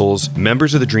cool cymbals,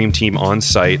 members of the Dream Team on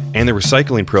site, and the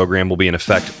recycling program will be in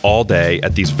effect all day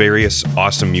at these various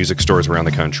awesome music stores around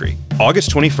the country. August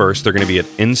 21st, they're going to be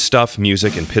at In Stuff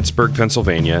Music in Pittsburgh,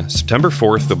 Pennsylvania. September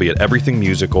 4th, they'll be at Everything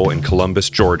Musical in Columbus,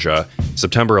 Georgia.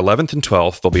 September 11th and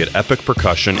 12th, they'll be at Epic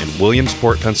Percussion in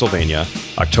Williamsport, Pennsylvania.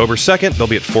 October 2nd, they'll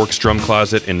be at Forks Drum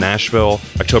Closet in Nashville.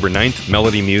 October 9th,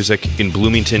 Melody Music in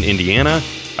Bloomington, Indiana.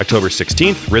 October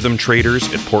 16th, Rhythm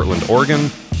Traders at Portland, Oregon.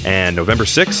 And November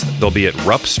 6th, they'll be at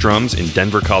Rupp's Drums in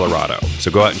Denver, Colorado. So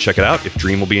go out and check it out if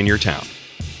Dream will be in your town.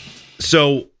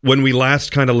 So when we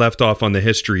last kind of left off on the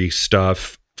history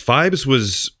stuff, Fibes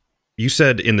was, you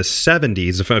said in the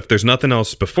 70s, if there's nothing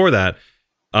else before that,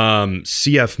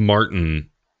 C.F.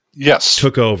 Martin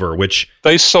took over, which...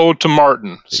 They sold to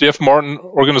Martin, C.F. Martin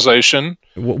organization.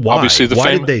 Why? Obviously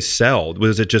Why did they sell?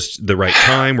 Was it just the right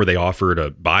time where they offered a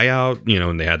buyout,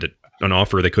 and they had an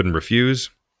offer they couldn't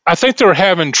refuse? I think they're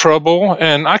having trouble,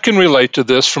 and I can relate to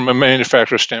this from a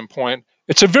manufacturer standpoint.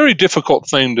 It's a very difficult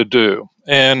thing to do.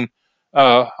 And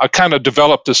I kind of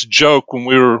developed this joke when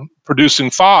we were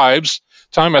producing Fibes.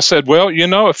 I said, well,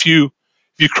 if you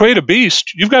create a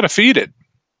beast, you've got to feed it.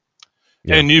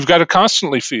 Yeah. And you've got to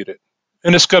constantly feed it.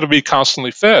 and it's got to be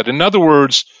constantly fed. In other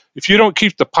words, if you don't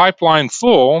keep the pipeline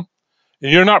full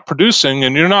and you're not producing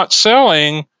and you're not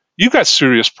selling, you've got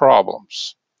serious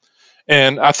problems.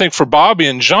 And I think for Bobby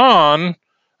and John,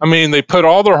 I mean, they put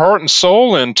all their heart and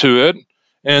soul into it,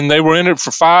 and they were in it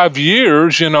for 5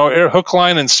 years, hook,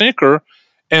 line, and sinker.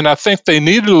 And I think they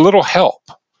needed a little help.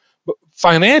 But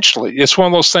financially, it's one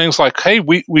of those things like, hey,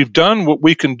 we've done what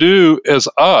we can do as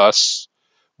us.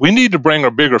 We need to bring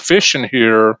a bigger fish in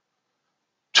here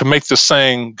to make this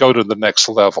thing go to the next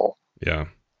level. Yeah.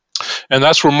 And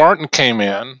that's where Martin came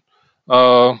in.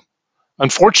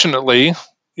 Unfortunately,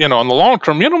 in the long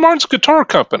term, Martin's a guitar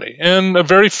company and a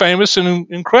very famous and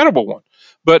incredible one.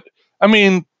 But, I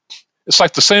mean, it's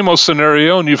like the same old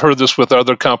scenario, and you've heard this with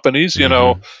other companies,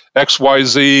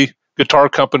 XYZ guitar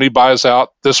company buys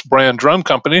out this brand drum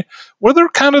company, where they're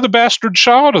kind of the bastard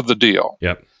child of the deal.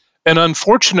 Yep. And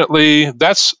unfortunately,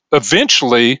 that's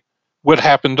eventually what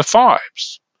happened to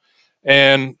Fibes.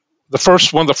 And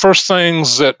one of the first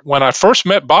things that when I first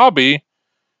met Bobby,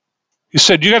 he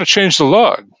said, you got to change the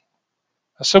lug.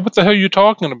 I said, what the hell are you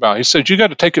talking about? He said, you got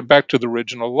to take it back to the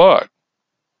original lug.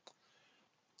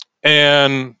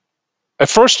 And at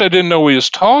first I didn't know what he was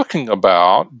talking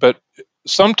about, but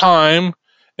sometime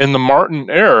in the Martin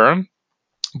era,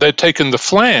 they'd taken the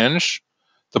flange,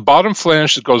 the bottom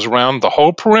flange that goes around the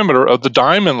whole perimeter of the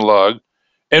diamond lug,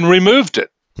 and removed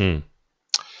it.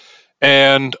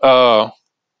 And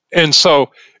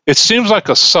so it seems like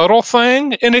a subtle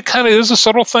thing, and it kind of is a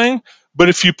subtle thing, but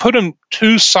if you put them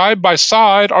two side by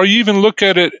side, or you even look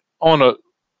at it on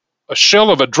a shell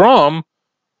of a drum,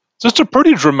 it's a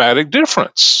pretty dramatic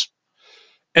difference.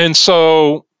 And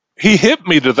so he hit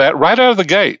me to that right out of the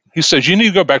gate. He says, you need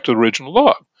to go back to the original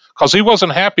lug, because he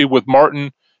wasn't happy with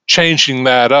Martin changing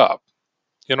that up.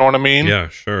 You know what I mean? Yeah,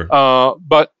 sure.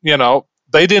 But,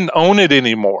 they didn't own it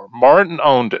anymore. Martin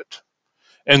owned it.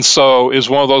 And so it's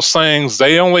one of those things,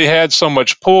 they only had so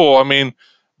much pull. I mean,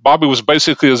 Bobby was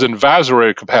basically his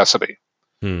advisory capacity.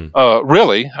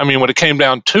 Really, I mean, when it came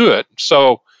down to it.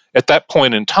 So at that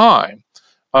point in time,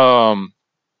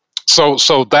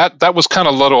 so that was kind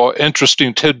of a little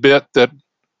interesting tidbit that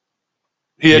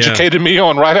he educated me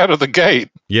on right out of the gate.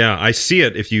 Yeah, I see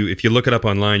it. If you look it up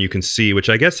online, you can see, which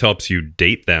I guess helps you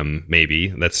date them. Maybe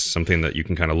that's something that you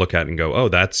can kind of look at and go, oh,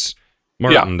 that's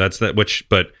Martin. Yeah. That's that.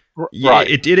 But right.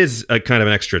 it is a kind of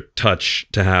an extra touch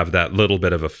to have that little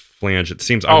bit of a flange. It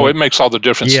seems. It makes all the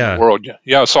difference in the world.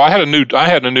 Yeah. So I had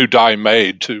a new die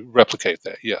made to replicate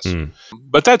that. Yes.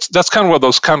 But that's kind of one of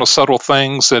those kind of subtle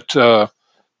things that,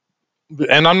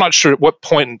 and I'm not sure at what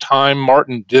point in time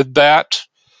Martin did that,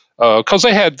 because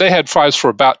they had Fibes for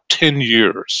about 10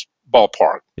 years,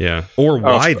 ballpark. Yeah. Or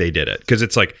why they did it, because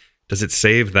it's like, does it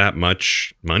save that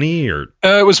much money, or?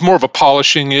 It was more of a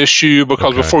polishing issue,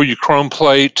 because before you chrome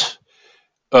plate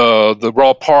the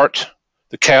raw part,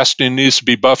 the casting needs to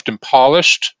be buffed and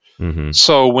polished.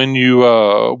 So when you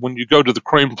go to the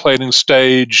chrome plating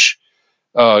stage,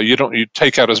 you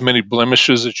take out as many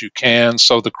blemishes as you can,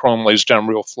 so the chrome lays down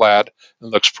real flat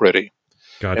and looks pretty.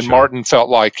 Gotcha. And Martin felt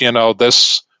like,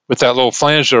 this with that little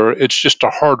flange there, it's just a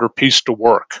harder piece to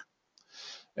work.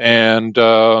 And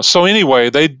so anyway,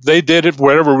 they did it for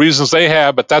whatever reasons they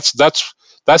had, but that's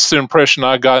the impression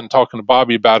I got in talking to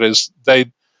Bobby about is they're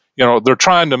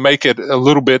trying to make it a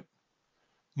little bit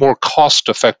more cost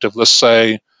effective, let's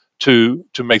say, to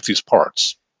make these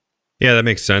parts. Yeah, that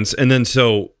makes sense. And then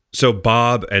so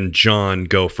Bob and John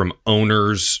go from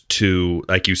owners to,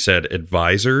 like you said,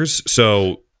 advisors.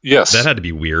 So yes, that had to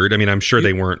be weird. I mean, I'm sure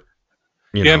they weren't.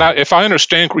 And if I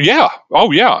understand, yeah.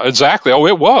 Oh, yeah, exactly. Oh,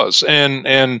 it was.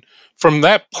 And from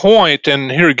that point,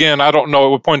 and here again, I don't know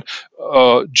at what point,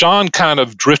 John kind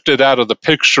of drifted out of the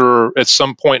picture at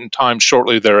some point in time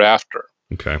shortly thereafter.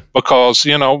 Okay. Because,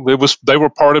 they were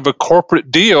part of a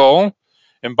corporate deal,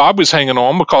 and Bob was hanging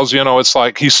on because, it's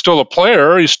like he's still a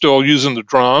player, he's still using the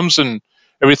drums and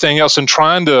everything else, and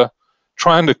trying to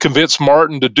convince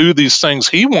Martin to do these things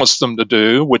he wants them to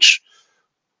do, which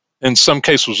in some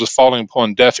cases was falling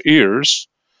upon deaf ears,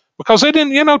 because they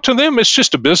didn't, to them, it's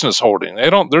just a business holding.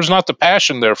 There's not the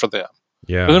passion there for them.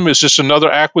 Yeah. For them, it's just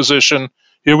another acquisition.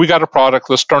 Here we got a product.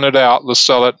 Let's turn it out. Let's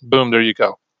sell it. Boom. There you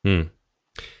go.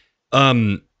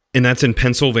 And that's in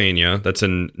Pennsylvania. That's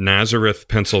in Nazareth,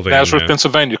 Pennsylvania. Nazareth,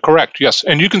 Pennsylvania. Correct. Yes.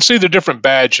 And you can see the different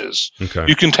badges. Okay.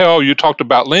 You can tell, you talked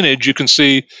about lineage. You can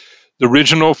see the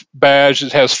original badge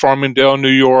that has Farmingdale, New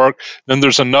York. Then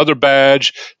there's another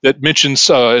badge that mentions,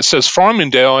 it says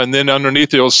Farmingdale, and then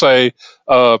underneath it will say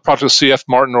Project CF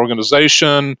Martin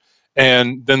Organization.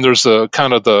 And then there's the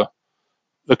kind of the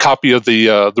copy of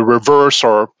the reverse,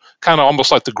 or kind of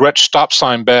almost like the Gretsch stop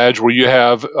sign badge, where you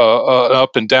have an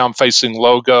up and down facing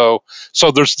logo.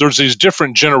 So there's these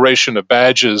different generation of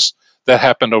badges that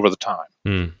happened over the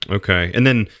time. Okay. And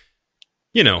then,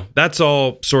 that's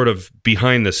all sort of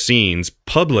behind the scenes.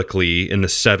 Publicly in the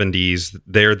 70s,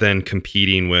 they're then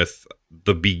competing with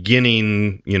the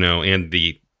beginning, and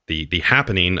the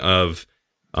happening of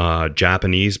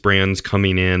Japanese brands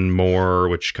coming in more,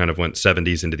 which kind of went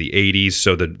 70s into the 80s.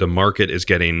 So the market is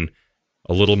getting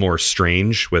a little more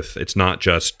strange with, it's not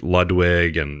just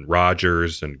Ludwig and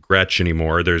Rogers and Gretsch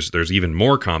anymore. There's even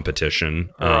more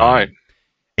competition. Right.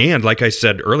 And like I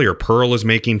said earlier, Pearl is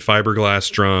making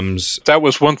fiberglass drums. That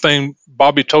was one thing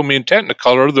Bobby told me in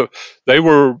Technicolor. They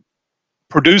were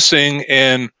producing,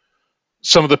 and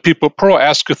some of the people at Pearl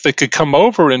asked if they could come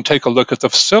over and take a look at the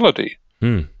facility.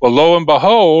 Well, lo and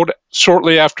behold,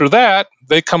 shortly after that,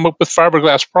 they come up with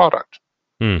fiberglass product.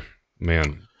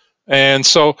 Man. And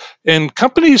so, and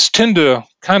companies tend to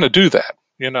kind of do that.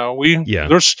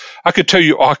 I could tell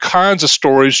you all kinds of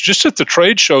stories just at the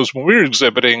trade shows when we were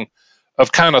exhibiting,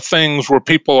 of kind of things where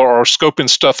people are scoping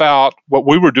stuff out, what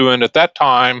we were doing at that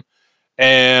time.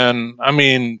 And I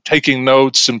mean, taking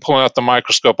notes and pulling out the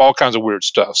microscope, all kinds of weird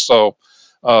stuff. So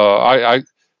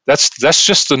that's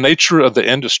just the nature of the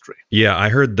industry. Yeah, I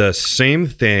heard the same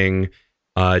thing.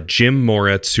 Jim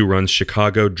Moritz, who runs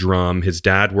Chicago Drum, his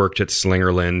dad worked at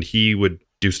Slingerland. He would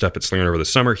do stuff at Slingerland over the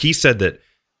summer. He said that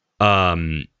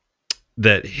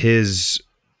that his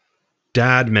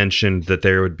dad mentioned that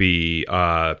there would be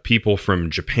people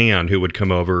from Japan who would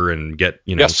come over and get,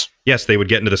 yes, they would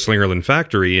get into the Slingerland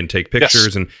factory and take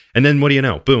pictures. Yes. And then what do you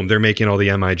know? Boom, they're making all the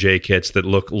MIJ kits that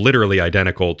look literally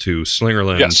identical to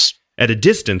Slingerland. Yes. At a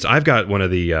distance, I've got one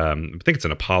of the, I think it's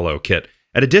an Apollo kit.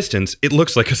 At a distance, it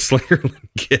looks like a Slingerland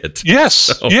kit. Yes,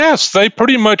 so. Yes, they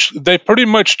pretty much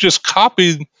just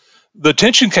copied the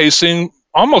tension casing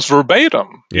almost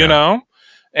verbatim,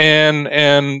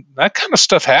 and that kind of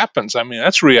stuff happens. I mean,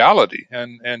 that's reality.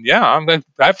 And I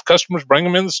have customers bring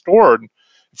them in the store. And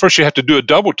first, you have to do a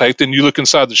double take. Then you look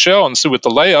inside the shell and see with the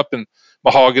layup and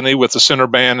mahogany with the center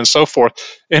band and so forth,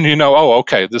 and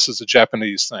okay, this is a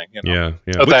Japanese thing.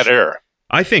 Of that era.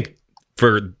 I think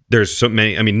there's so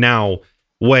many. I mean, now,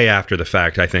 way after the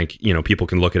fact, I think people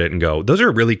can look at it and go, those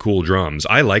are really cool drums.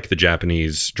 I like the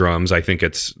Japanese drums. I think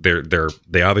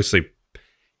they obviously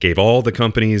gave all the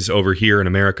companies over here in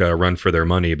America a run for their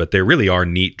money, but they really are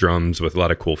neat drums with a lot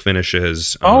of cool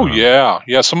finishes.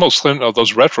 Yeah. Some of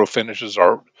those retro finishes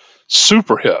are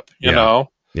super hip. You know,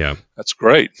 that's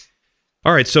great.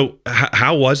 All right, so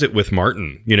how was it with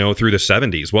Martin? Through the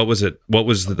 70s, what was it? What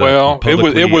was the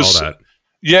it was all that?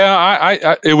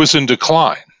 Yeah, it was in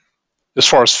decline as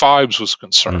far as Fibes was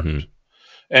concerned.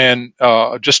 And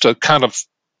just a kind of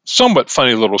somewhat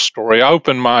funny little story. I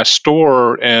opened my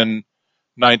store in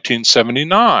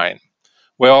 1979.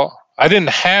 Well, I didn't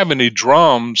have any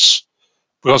drums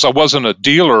because I wasn't a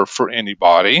dealer for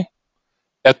anybody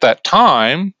at that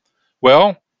time.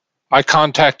 Well, I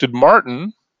contacted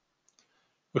Martin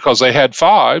because they had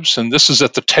Fibes, and this is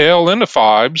at the tail end of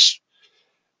Fibes.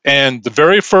 And the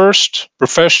very first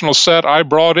professional set I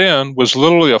brought in was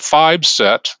literally a Fibes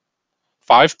set,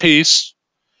 5-piece.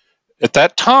 At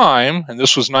that time, and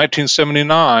this was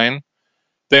 1979,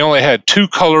 they only had 2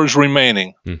 colors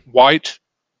remaining, white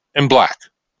and black,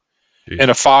 in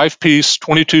a 5-piece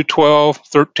 22-12,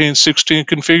 13-16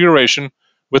 configuration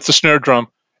with the snare drum,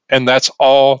 and that's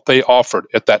all they offered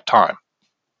at that time.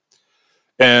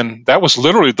 And that was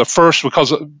literally the first,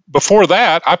 because before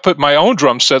that, I put my own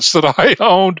drum sets that I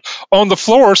owned on the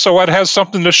floor so I'd have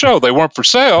something to show. They weren't for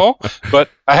sale, but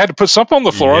I had to put something on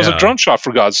the floor. I was a drum shop,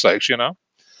 for God's sakes, So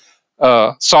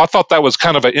I thought that was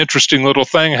kind of an interesting little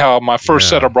thing, how my first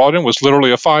set I brought in was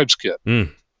literally a Fibes kit.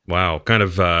 Wow. Kind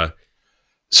of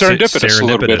serendipitous a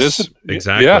little bit, isn't it?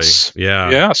 Exactly. Yes. Yeah.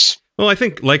 Yes. Well, I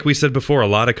think, like we said before, a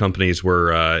lot of companies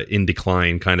were in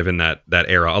decline kind of in that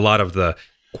era. A lot of the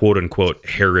quote-unquote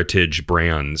heritage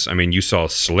brands. I mean, you saw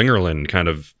Slingerland kind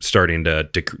of starting to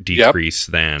decrease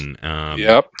then.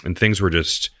 And things were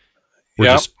just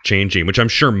changing, which I'm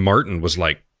sure Martin was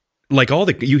like all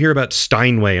you hear about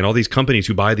Steinway and all these companies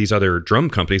who buy these other drum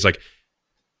companies, like,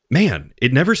 man,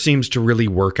 it never seems to really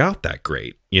work out that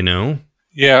great,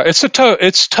 Yeah,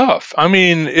 it's tough. I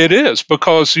mean, it is,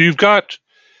 because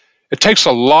it takes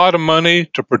a lot of money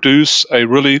to produce a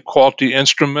really quality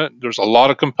instrument. There's a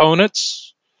lot of components.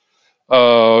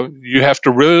 You have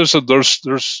to realize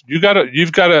that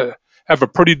you've got to have a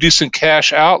pretty decent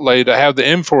cash outlay to have the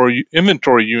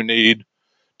inventory you need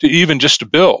to even just to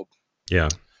build. Yeah.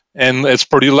 And it's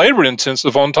pretty labor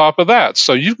intensive on top of that.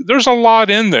 So there's a lot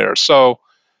in there. So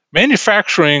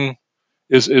manufacturing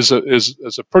is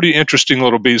a pretty interesting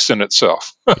little beast in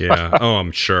itself. Yeah. Oh,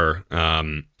 I'm sure.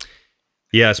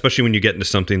 Yeah, especially when you get into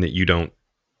something that you don't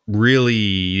really,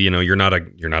 you're not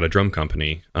a drum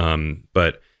company.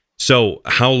 But so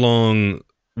how long?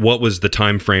 What was the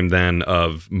time frame then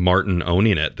of Martin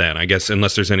owning it then? I guess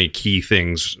unless there's any key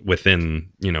things within,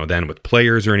 then with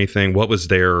players or anything, what was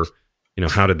their,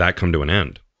 how did that come to an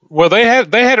end? Well, they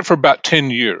had it for about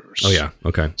 10 years. Oh yeah,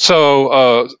 okay.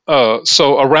 So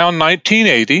around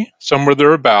 1980, somewhere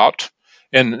thereabout,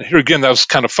 and here again that was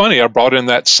kind of funny. I brought in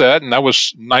that set, and that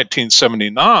was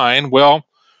 1979. Well,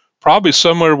 probably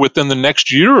somewhere within the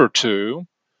next year or two,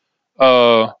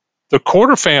 the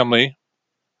Quarter family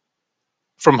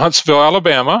from Huntsville,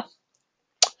 Alabama,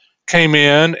 came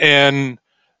in, and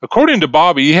according to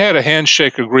Bobby, he had a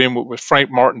handshake agreement with Frank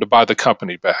Martin to buy the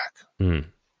company back. Mm.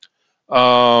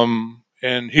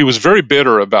 And he was very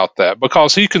bitter about that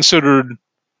because he considered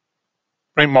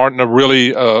Frank Martin a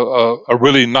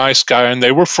really nice guy, and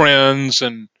they were friends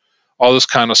and all this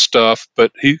kind of stuff.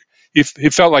 But he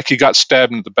felt like he got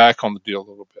stabbed in the back on the deal a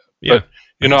little bit. Yeah,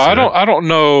 but I don't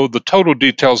know the total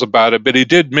details about it, but he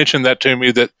did mention that to me,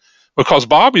 that because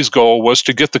Bobby's goal was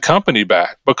to get the company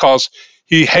back because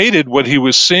he hated what he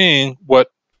was seeing, what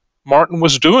Martin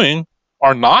was doing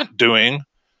or not doing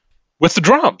with the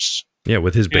drums. Yeah,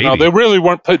 with his baby. They really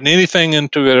weren't putting anything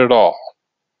into it at all.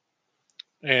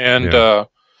 And,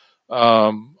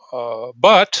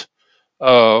 but,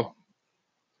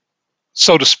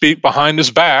 so to speak, behind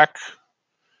his back,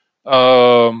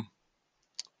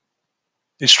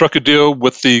 he struck a deal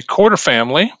with the Quarter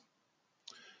family,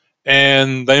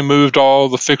 and they moved all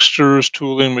the fixtures,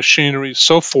 tooling, machinery,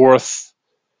 so forth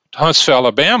to Huntsville,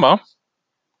 Alabama.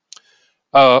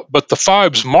 But the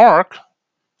Fibes mark,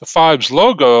 the Fibes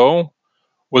logo,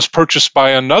 was purchased by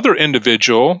another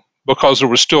individual because there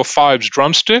were still Fibes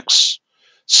drumsticks,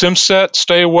 Simset,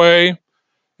 stay away,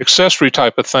 accessory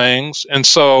type of things. And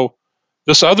so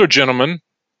this other gentleman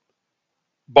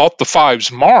bought the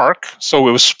Fibes mark, so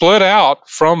it was split out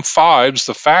from Fibes,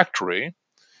 the factory,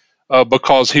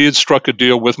 because he had struck a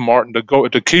deal with Martin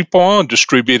to keep on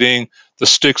distributing the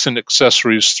sticks and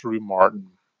accessories through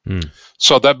Martin.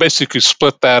 So that basically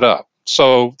split that up.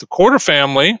 So the Quarter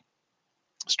family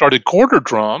started Quarter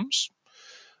Drums,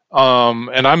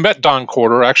 and I met Don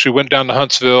Quarter. Actually went down to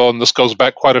Huntsville, and this goes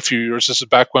back quite a few years. This is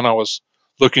back when I was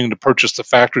looking to purchase the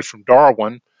factory from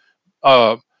Darwin.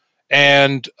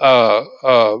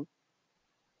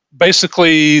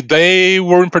 Basically, they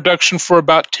were in production for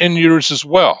about 10 years as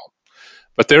well.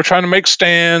 But they're trying to make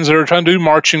stands, they're trying to do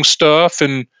marching stuff,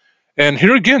 and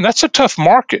here again, that's a tough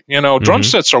market. Drum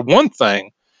sets are one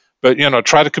thing, but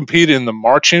try to compete in the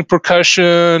marching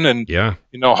percussion, and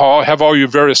have all your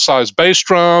various size bass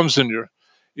drums and your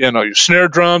snare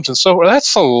drums and so on.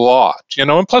 That's a lot,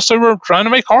 and plus they were trying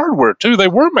to make hardware too. They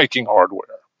were making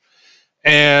hardware,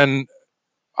 and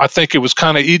I think it was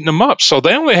kind of eating them up. So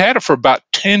they only had it for about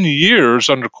 10 years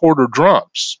under Quarter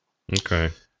Drums.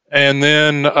 Okay. And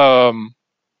then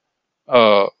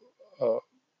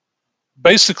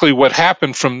basically what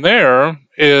happened from there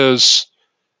is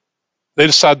they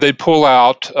decided they'd pull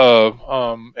out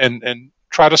and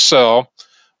try to sell.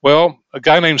 Well, a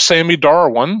guy named Sammy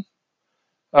Darwin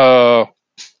from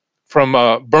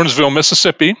Burnsville,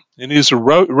 Mississippi, and he's a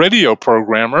radio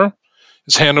programmer.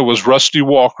 His handle was Rusty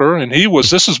Walker, and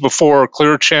this is before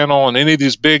Clear Channel and any of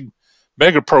these big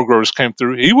mega programmers came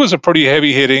through. He was a pretty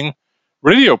heavy-hitting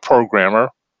radio programmer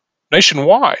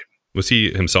nationwide. Was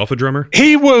he himself a drummer?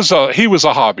 He was a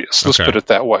hobbyist. Let's put it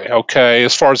that way. Okay,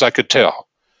 as far as I could tell.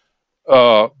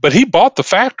 But he bought the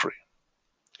factory.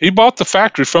 He bought the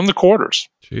factory from the Quarters.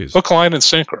 Jeez. Hook, line, and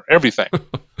sinker, everything.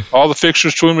 All the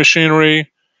fixtures, tooling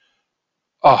machinery,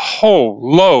 a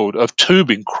whole load of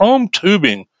tubing, chrome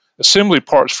tubing, assembly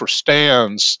parts for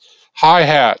stands,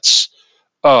 hi-hats,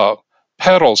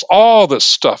 pedals, all this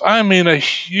stuff. I mean, a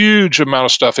huge amount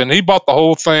of stuff. And he bought the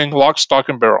whole thing, lock, stock,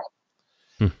 and barrel,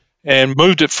 and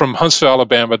moved it from Huntsville,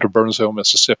 Alabama to Burnsville,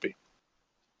 Mississippi.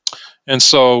 And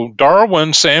so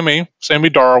Sammy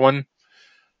Darwin,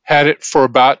 had it for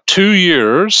about 2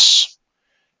 years,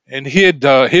 and he'd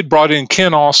brought in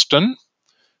Ken Austin,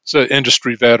 he's an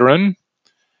industry veteran,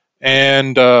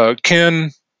 and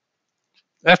Ken,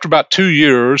 after about 2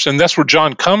 years, and that's where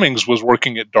John Cummings was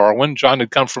working at Darwin. John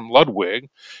had come from Ludwig,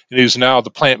 and he's now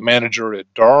the plant manager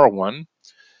at Darwin.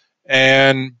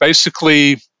 And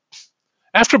basically,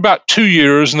 after about 2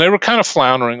 years, and they were kind of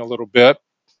floundering a little bit,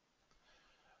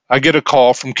 I get a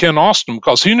call from Ken Austin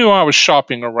because he knew I was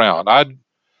shopping around. I'd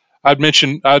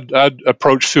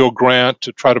approached Phil Grant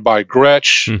to try to buy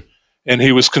Gretsch, and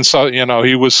he was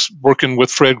he was working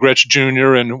with Fred Gretsch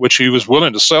Jr., in which he was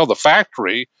willing to sell the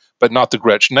factory, but not the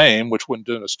Gretsch name, which wouldn't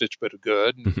do a stitch bit of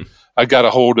good. I got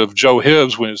a hold of Joe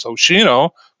Hibbs when it was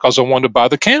Hoshino because I wanted to buy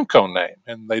the Camco name,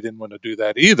 and they didn't want to do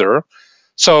that either.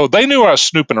 So they knew I was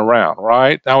snooping around,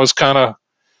 right? I was kind of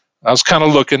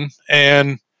looking,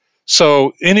 and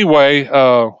so anyway,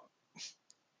 I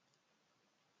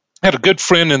had a good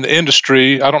friend in the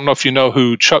industry. I don't know if you know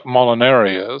who Chuck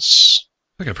Molinari is.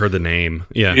 I think I've heard the name.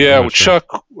 Yeah. Yeah. Well, sure.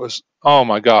 Chuck was, oh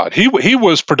my God. He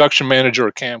was production manager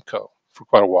at Camco for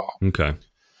quite a while. Okay.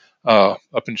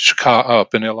 Up in Chicago,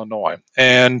 up in Illinois.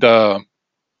 And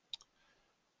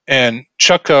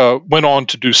Chuck went on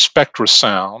to do Spectra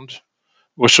Sound,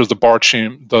 which was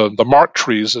the Mark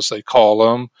trees, as they call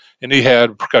them. And he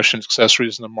had percussion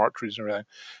accessories and the Mark trees and everything.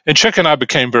 And Chuck and I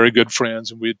became very good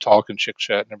friends, and we'd talk and chit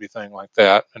chat and everything like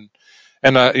that.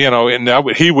 And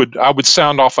I would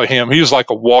sound off of him. He was like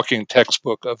a walking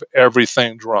textbook of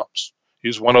everything drums.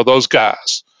 He's one of those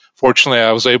guys. Fortunately,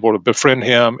 I was able to befriend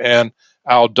him and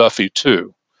Al Duffy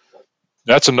too.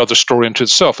 That's another story into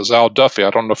itself, is Al Duffy.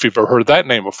 I don't know if you've ever heard that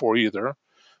name before either.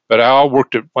 But Al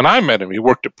when I met him, he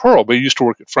worked at Pearl, but he used to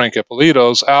work at Frank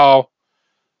Ippolito's. Al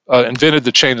invented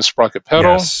the chain and sprocket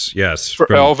pedal. Yes.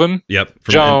 For Elvin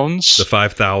Jones. The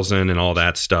 5000 and all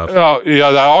that stuff.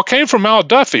 Yeah, that all came from Al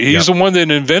Duffy. He's the one that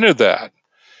invented that.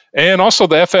 And also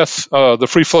the FF, the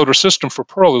free floater system for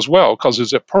Pearl as well, because it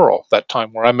was at Pearl that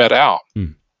time where I met Al.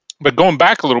 But going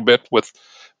back a little bit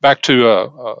back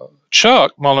to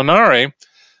Chuck Molinari,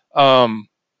 I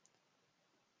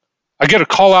get a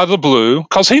call out of the blue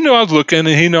because he knew I was looking, and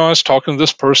he knew I was talking to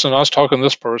this person. I was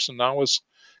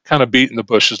kind of beating the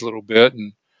bushes a little bit.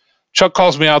 And Chuck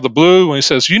calls me out of the blue and he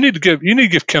says, "You need to give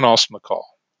Ken Austin a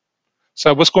call."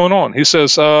 So what's going on? He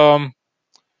says, "I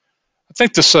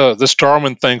think this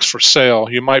Darwin thing's for sale.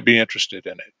 You might be interested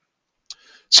in it."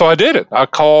 So I did it. I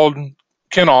called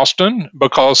Ken Austin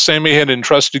because Sammy had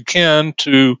entrusted Ken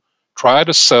to try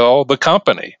to sell the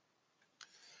company.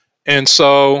 And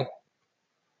so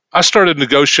I started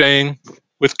negotiating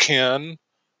with Ken,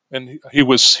 and he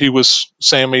was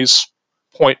Sammy's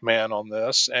point man on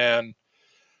this, and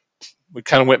we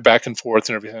kind of went back and forth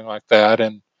and everything like that.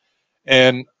 And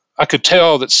I could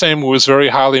tell that Sammy was very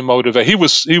highly motivated. He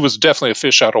was definitely a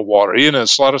fish out of water. He didn't have the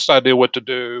slightest idea what to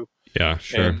do. Yeah,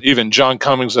 sure. And even John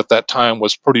Cummings at that time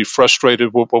was pretty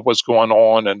frustrated with what was going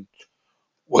on and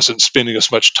wasn't spending as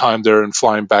much time there and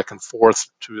flying back and forth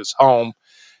to his home.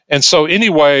 And so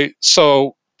anyway,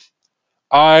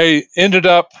 I ended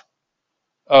up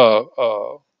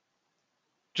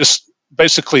just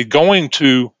basically going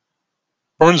to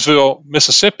Burnsville,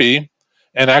 Mississippi,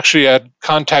 and actually had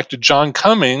contacted John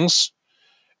Cummings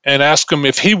and asked him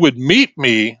if he would meet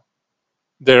me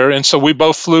there. And so we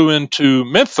both flew into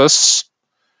Memphis,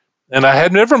 and I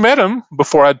had never met him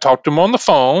before. I'd talked to him on the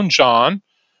phone, John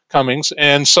Cummings.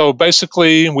 And so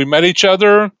basically we met each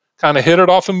other, kind of hit it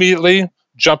off immediately,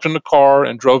 jumped in the car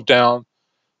and drove down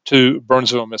to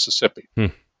Burnsville, Mississippi,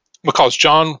 because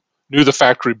John knew the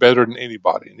factory better than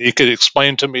anybody. And he could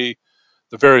explain to me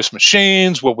the various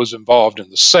machines, what was involved in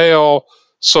the sale,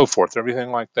 so forth, everything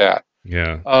like that.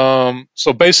 Yeah.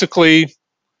 So basically,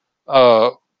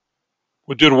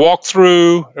 we did a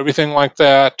walkthrough, everything like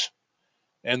that.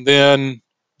 And then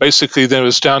basically then it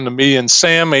was down to me and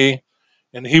Sammy,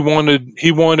 and he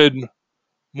wanted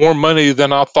more money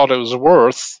than I thought it was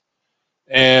worth.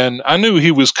 And I knew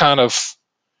he was kind of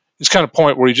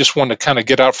point where he just wanted to kind of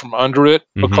get out from under it,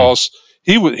 because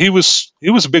he was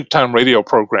a big time radio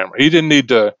programmer. He didn't need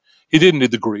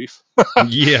the grief.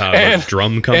 Yeah, and,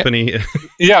 drum company.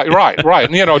 Yeah, right.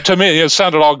 And to me, it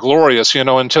sounded all glorious,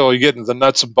 until you get into the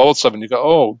nuts and bolts of it, and you go,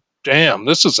 "Oh, damn,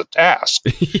 this is a task."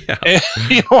 Yeah. And,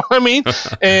 you know what I mean?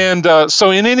 And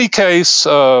so, in any case,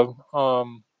 we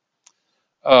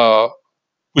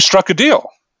struck a deal.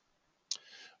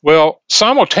 Well,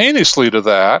 simultaneously to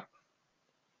that,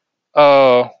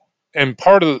 and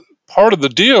part of the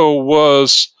deal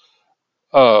was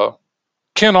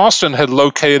Ken Austin had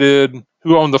located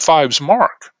who owned the Fibes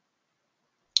mark,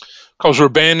 because we're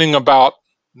banding about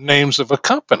names of a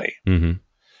company. And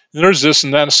there's this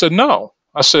and that. I said, no.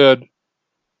 I said,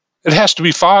 it has to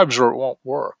be Fibes or it won't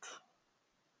work.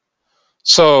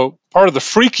 So part of the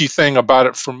freaky thing about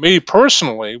it for me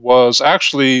personally was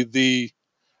actually the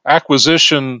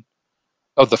acquisition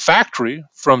of the factory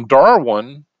from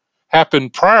Darwin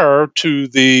happened prior to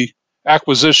the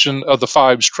acquisition of the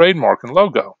Fibes trademark and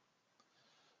logo.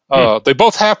 They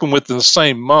both happened within the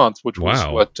same month, which was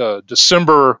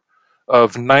December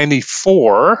of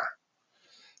 '94.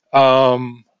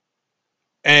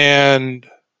 And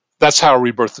that's how I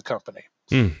rebirthed the company.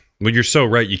 Well, you're so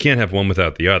right. You can't have one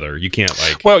without the other. You can't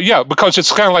Well, yeah, because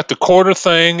it's kind of like the quarter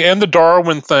thing and the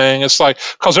Darwin thing. It's like,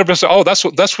 because everybody says, oh, that's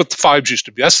what the Fibes used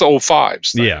to be. That's the old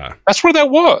Fibes thing. Yeah. That's where that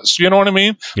was. You know what I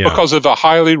mean? Yeah. Because of the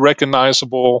highly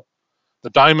recognizable, the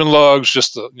diamond lugs,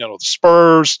 just the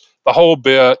spurs, the whole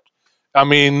bit. I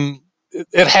mean,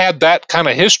 it had that kind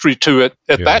of history to it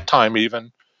at that time,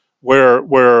 even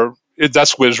where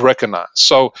that's what is recognized.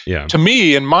 So to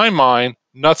me, in my mind,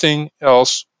 nothing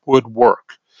else would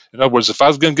work. In other words, if I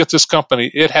was going to get this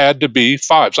company, it had to be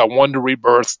Fibes. I wanted to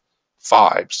rebirth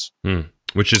Fibes.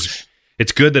 Which is,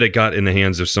 it's good that it got in the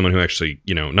hands of someone who actually,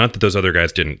 not that those other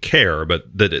guys didn't care, but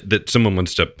that someone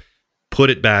wants to put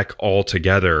it back all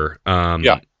together.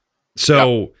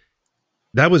 So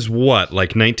that was what, like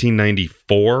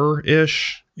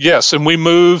 1994-ish? Yes, and we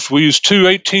moved. We used 2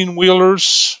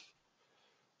 18-wheelers,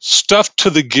 stuffed to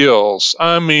the gills.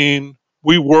 I mean,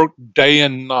 we worked day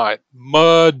and night.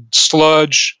 Mud,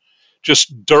 sludge,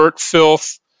 just dirt,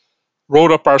 filth,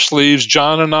 rolled up our sleeves.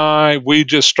 John and I, we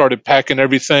just started packing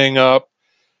everything up.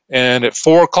 And at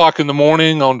 4 o'clock in the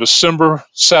morning on December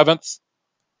 7th,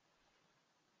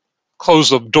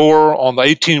 closed the door on the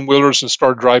 18-wheelers and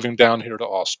started driving down here to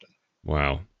Austin.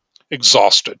 Wow.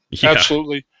 Exhausted. Yeah.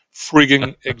 Absolutely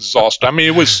frigging exhausted. I mean,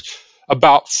 it was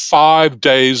about 5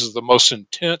 days of the most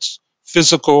intense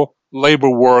physical labor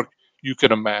work you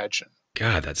could imagine.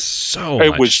 God, that's so much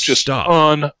It was just stuff.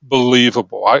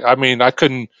 Unbelievable. I mean, I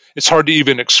couldn't, it's hard to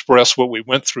even express what we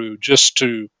went through just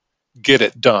to get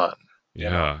it done.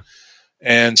 Yeah.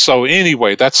 And so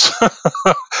anyway, that's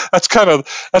that's kind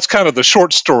of the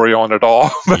short story on it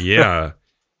all. Yeah.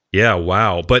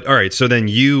 Wow. But all right. So then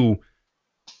you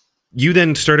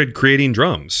then started creating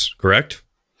drums, correct?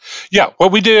 Yeah.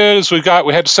 What we did is we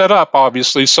had to set up,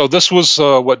 obviously. So this was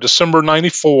December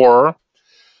 94.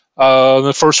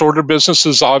 The first order of business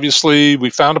is obviously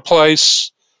we found a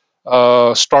place,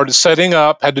 started setting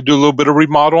up, had to do a little bit of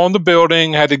remodel on the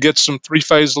building, had to get some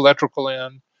 3-phase electrical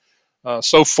in,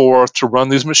 so forth to run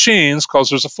these machines, because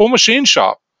there's a full machine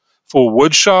shop, full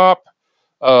wood shop,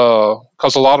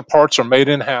 because a lot of parts are made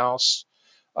in-house.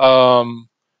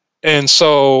 And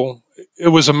so it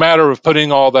was a matter of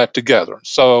putting all that together.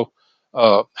 So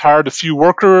hired a few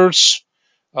workers,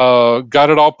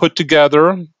 got it all put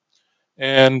together.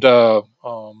 And so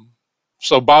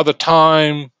by the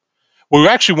time we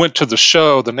actually went to the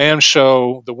show, the NAMM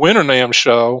show, the Winter NAMM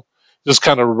show, this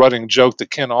kind of a running joke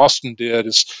that Ken Austin did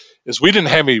is we didn't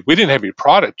have any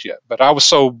product yet, but I was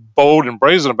so bold and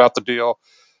brazen about the deal,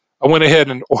 I went ahead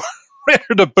and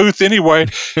rented a booth anyway,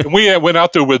 and we went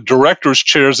out there with directors'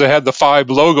 chairs that had the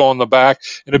Fibe logo on the back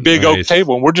and a big oak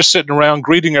table, and we're just sitting around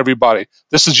greeting everybody.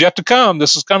 This is yet to come.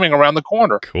 This is coming around the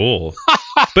corner. Cool.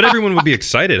 But everyone would be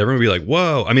excited. Everyone would be like,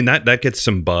 whoa. I mean, that gets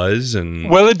some buzz. And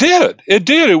well, it did.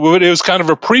 It was kind of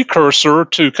a precursor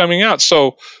to coming out.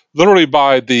 So literally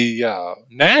by the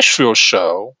Nashville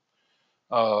show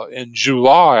in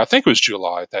July, I think it was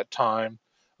July at that time,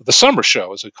 the summer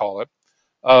show, as we call it,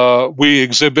 we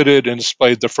exhibited and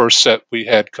displayed the first set we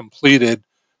had completed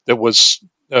that was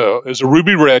a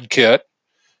ruby red kit,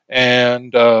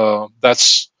 and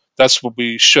that's what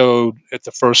we showed at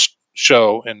the first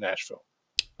show in Nashville.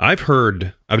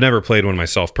 I've never played one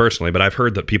myself personally, but I've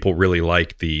heard that people really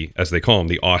like the, as they call them,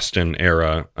 the Austin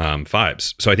era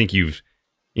Fibes. So I think you've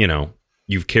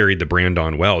carried the brand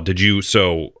on well. Did you?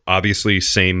 So obviously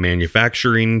same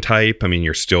manufacturing type. I mean,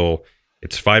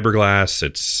 it's fiberglass.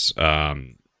 It's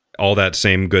all that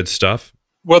same good stuff.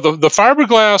 Well, the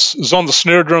fiberglass is on the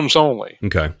snare drums only.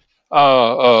 Okay.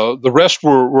 The rest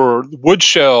were wood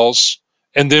shells,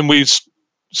 and then we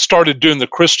started doing the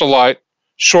crystallite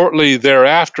shortly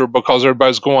thereafter, because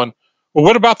everybody's going, well,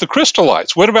 what about the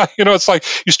crystallites? What about, it's like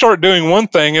you start doing one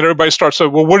thing and everybody starts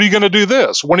saying, well, what are you going to do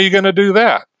this? When are you going to do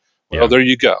that? Well, there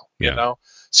you go. Yeah.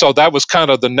 So that was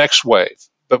kind of the next wave.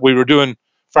 But we were doing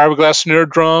fiberglass snare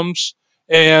drums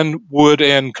and wood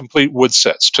and complete wood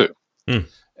sets too.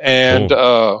 And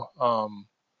cool.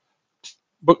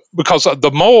 Because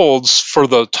the molds for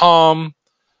the tom,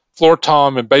 floor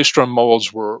tom, and bass drum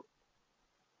molds were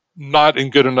not in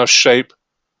good enough shape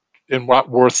and not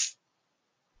worth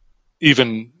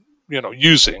even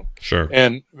using. Sure.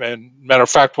 And matter of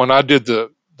fact, when I did the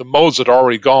molds had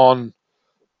already gone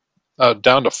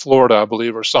down to Florida, I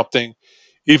believe, or something,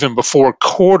 even before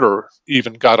Quarter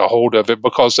even got a hold of it,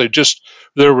 because they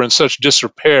were in such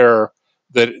disrepair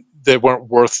that they weren't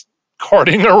worth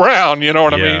carting around. You know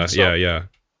what I mean? So, yeah.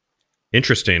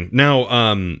 Interesting.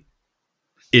 Now,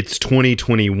 it's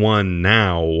 2021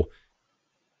 now.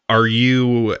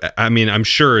 I'm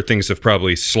sure things have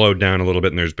probably slowed down a little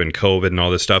bit and there's been COVID and all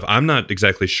this stuff. I'm not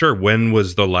exactly sure. When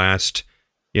was the last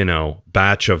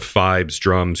batch of Fibes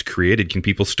drums created, can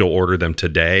people still order them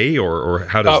today, or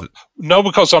how does no,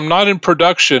 because I'm not in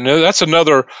production. That's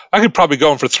another, I could probably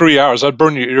go on for 3 hours. I'd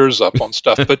burn your ears up on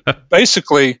stuff. But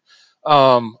basically,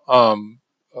 our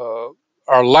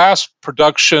last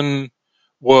production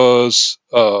was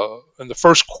in the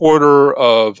first quarter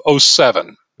of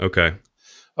 '07. Okay.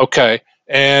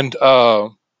 And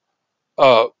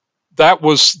that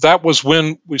was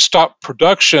when we stopped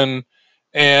production.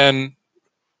 And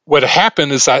what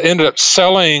happened is I ended up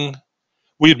selling.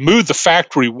 We had moved the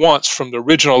factory once from the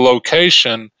original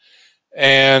location,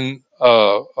 and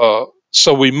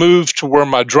so we moved to where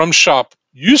my drum shop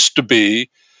used to be,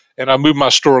 and I moved my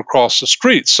store across the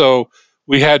street. So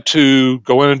we had to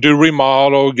go in and do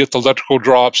remodel, get the electrical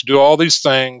drops, do all these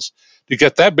things to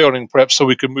get that building prepped so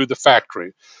we could move the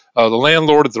factory. The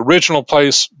landlord at the original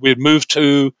place we had moved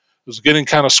to was getting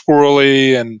kind of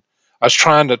squirrely, and I was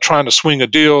trying to swing a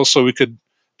deal so we could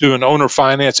do an owner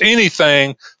finance,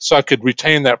 anything so I could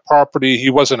retain that property. He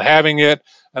wasn't having it,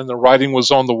 and the writing was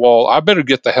on the wall. I better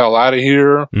get the hell out of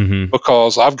here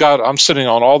because I'm sitting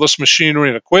on all this machinery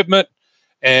and equipment,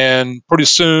 and pretty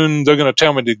soon they're going to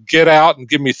tell me to get out and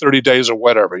give me 30 days or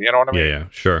whatever. You know what I mean? Yeah,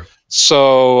 sure.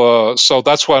 So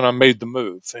that's when I made the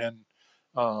move, and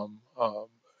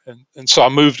so I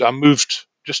moved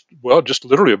just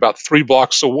literally about 3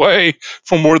 blocks away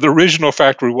from where the original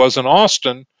factory was in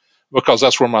Austin, because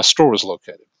that's where my store was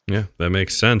located. Yeah, that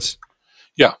makes sense.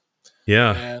 Yeah.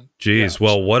 And, geez. Yeah.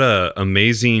 Well, what a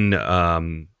amazing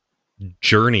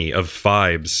journey of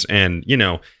Fibes. And,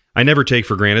 I never take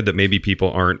for granted that maybe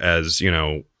people aren't as,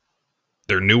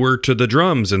 they're newer to the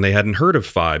drums and they hadn't heard of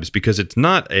Fibes, because it's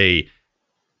not a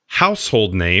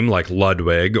household name like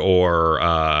Ludwig, or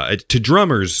to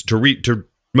drummers, to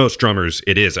most drummers,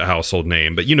 it is a household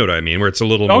name, but you know what I mean, where it's a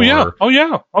little more,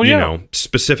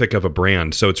 specific of a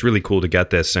brand. So it's really cool to get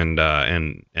this, and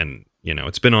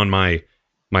it's been on my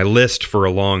list for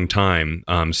a long time.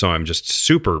 So I'm just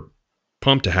super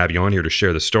pumped to have you on here to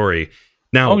share the story.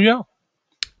 Now,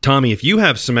 Tommy, if you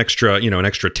have some extra, an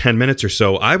extra 10 minutes or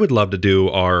so, I would love to do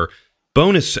our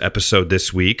bonus episode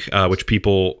this week, which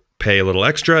people pay a little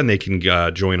extra and they can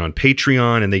join on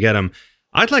Patreon and they get them.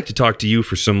 I'd like to talk to you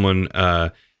for someone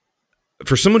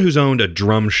who's owned a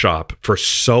drum shop for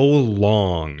so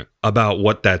long, about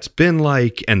what that's been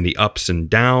like and the ups and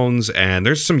downs. And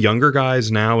there's some younger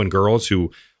guys now and girls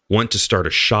who want to start a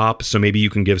shop. So maybe you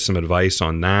can give some advice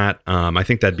on that. I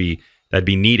think that'd be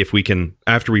neat if we can,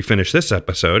 after we finish this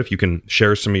episode, if you can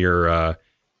share some of your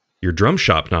drum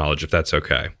shop knowledge, if that's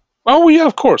okay. Oh yeah,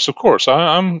 of course.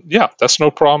 I'm that's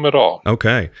no problem at all.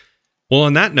 Okay. Well,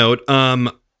 on that note,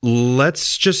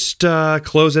 let's just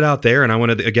close it out there. And I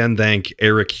want to again thank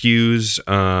Eric Hughes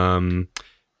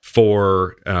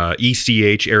for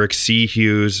ECH, Eric C.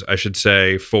 Hughes, I should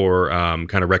say, for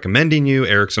kind of recommending you.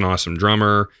 Eric's an awesome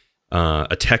drummer,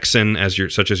 a Texan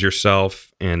such as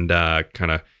yourself, and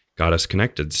kind of got us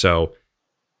connected. So,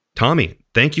 Tommy,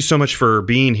 thank you so much for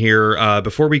being here.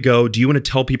 Before we go, do you want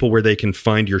to tell people where they can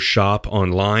find your shop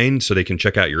online so they can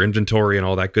check out your inventory and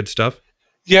all that good stuff?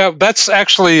 Yeah, that's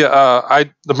actually, my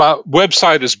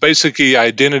website is basically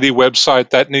identity website.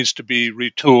 That needs to be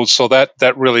retooled. So that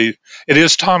really, it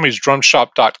is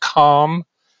tommysdrumshop.com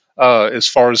as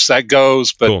far as that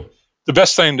goes. But cool. The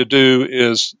best thing to do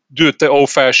is do it the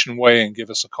old-fashioned way and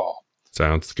give us a call.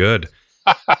 Sounds good.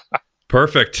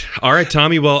 Perfect. All right,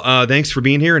 Tommy. Well, thanks for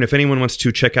being here. And if anyone wants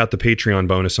to check out the Patreon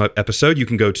bonus episode, you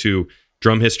can go to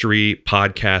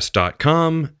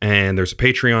drumhistorypodcast.com, and there's a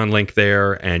Patreon link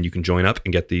there, and you can join up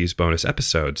and get these bonus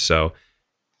episodes. So,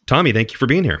 Tommy, thank you for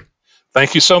being here.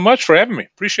 Thank you so much for having me.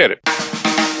 Appreciate it.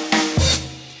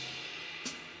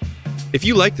 If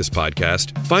you like this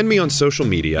podcast, find me on social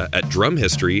media at Drum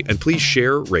History, and please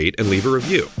share, rate, and leave a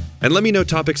review. And let me know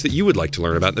topics that you would like to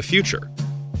learn about in the future.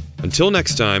 Until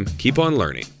next time, keep on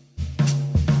learning.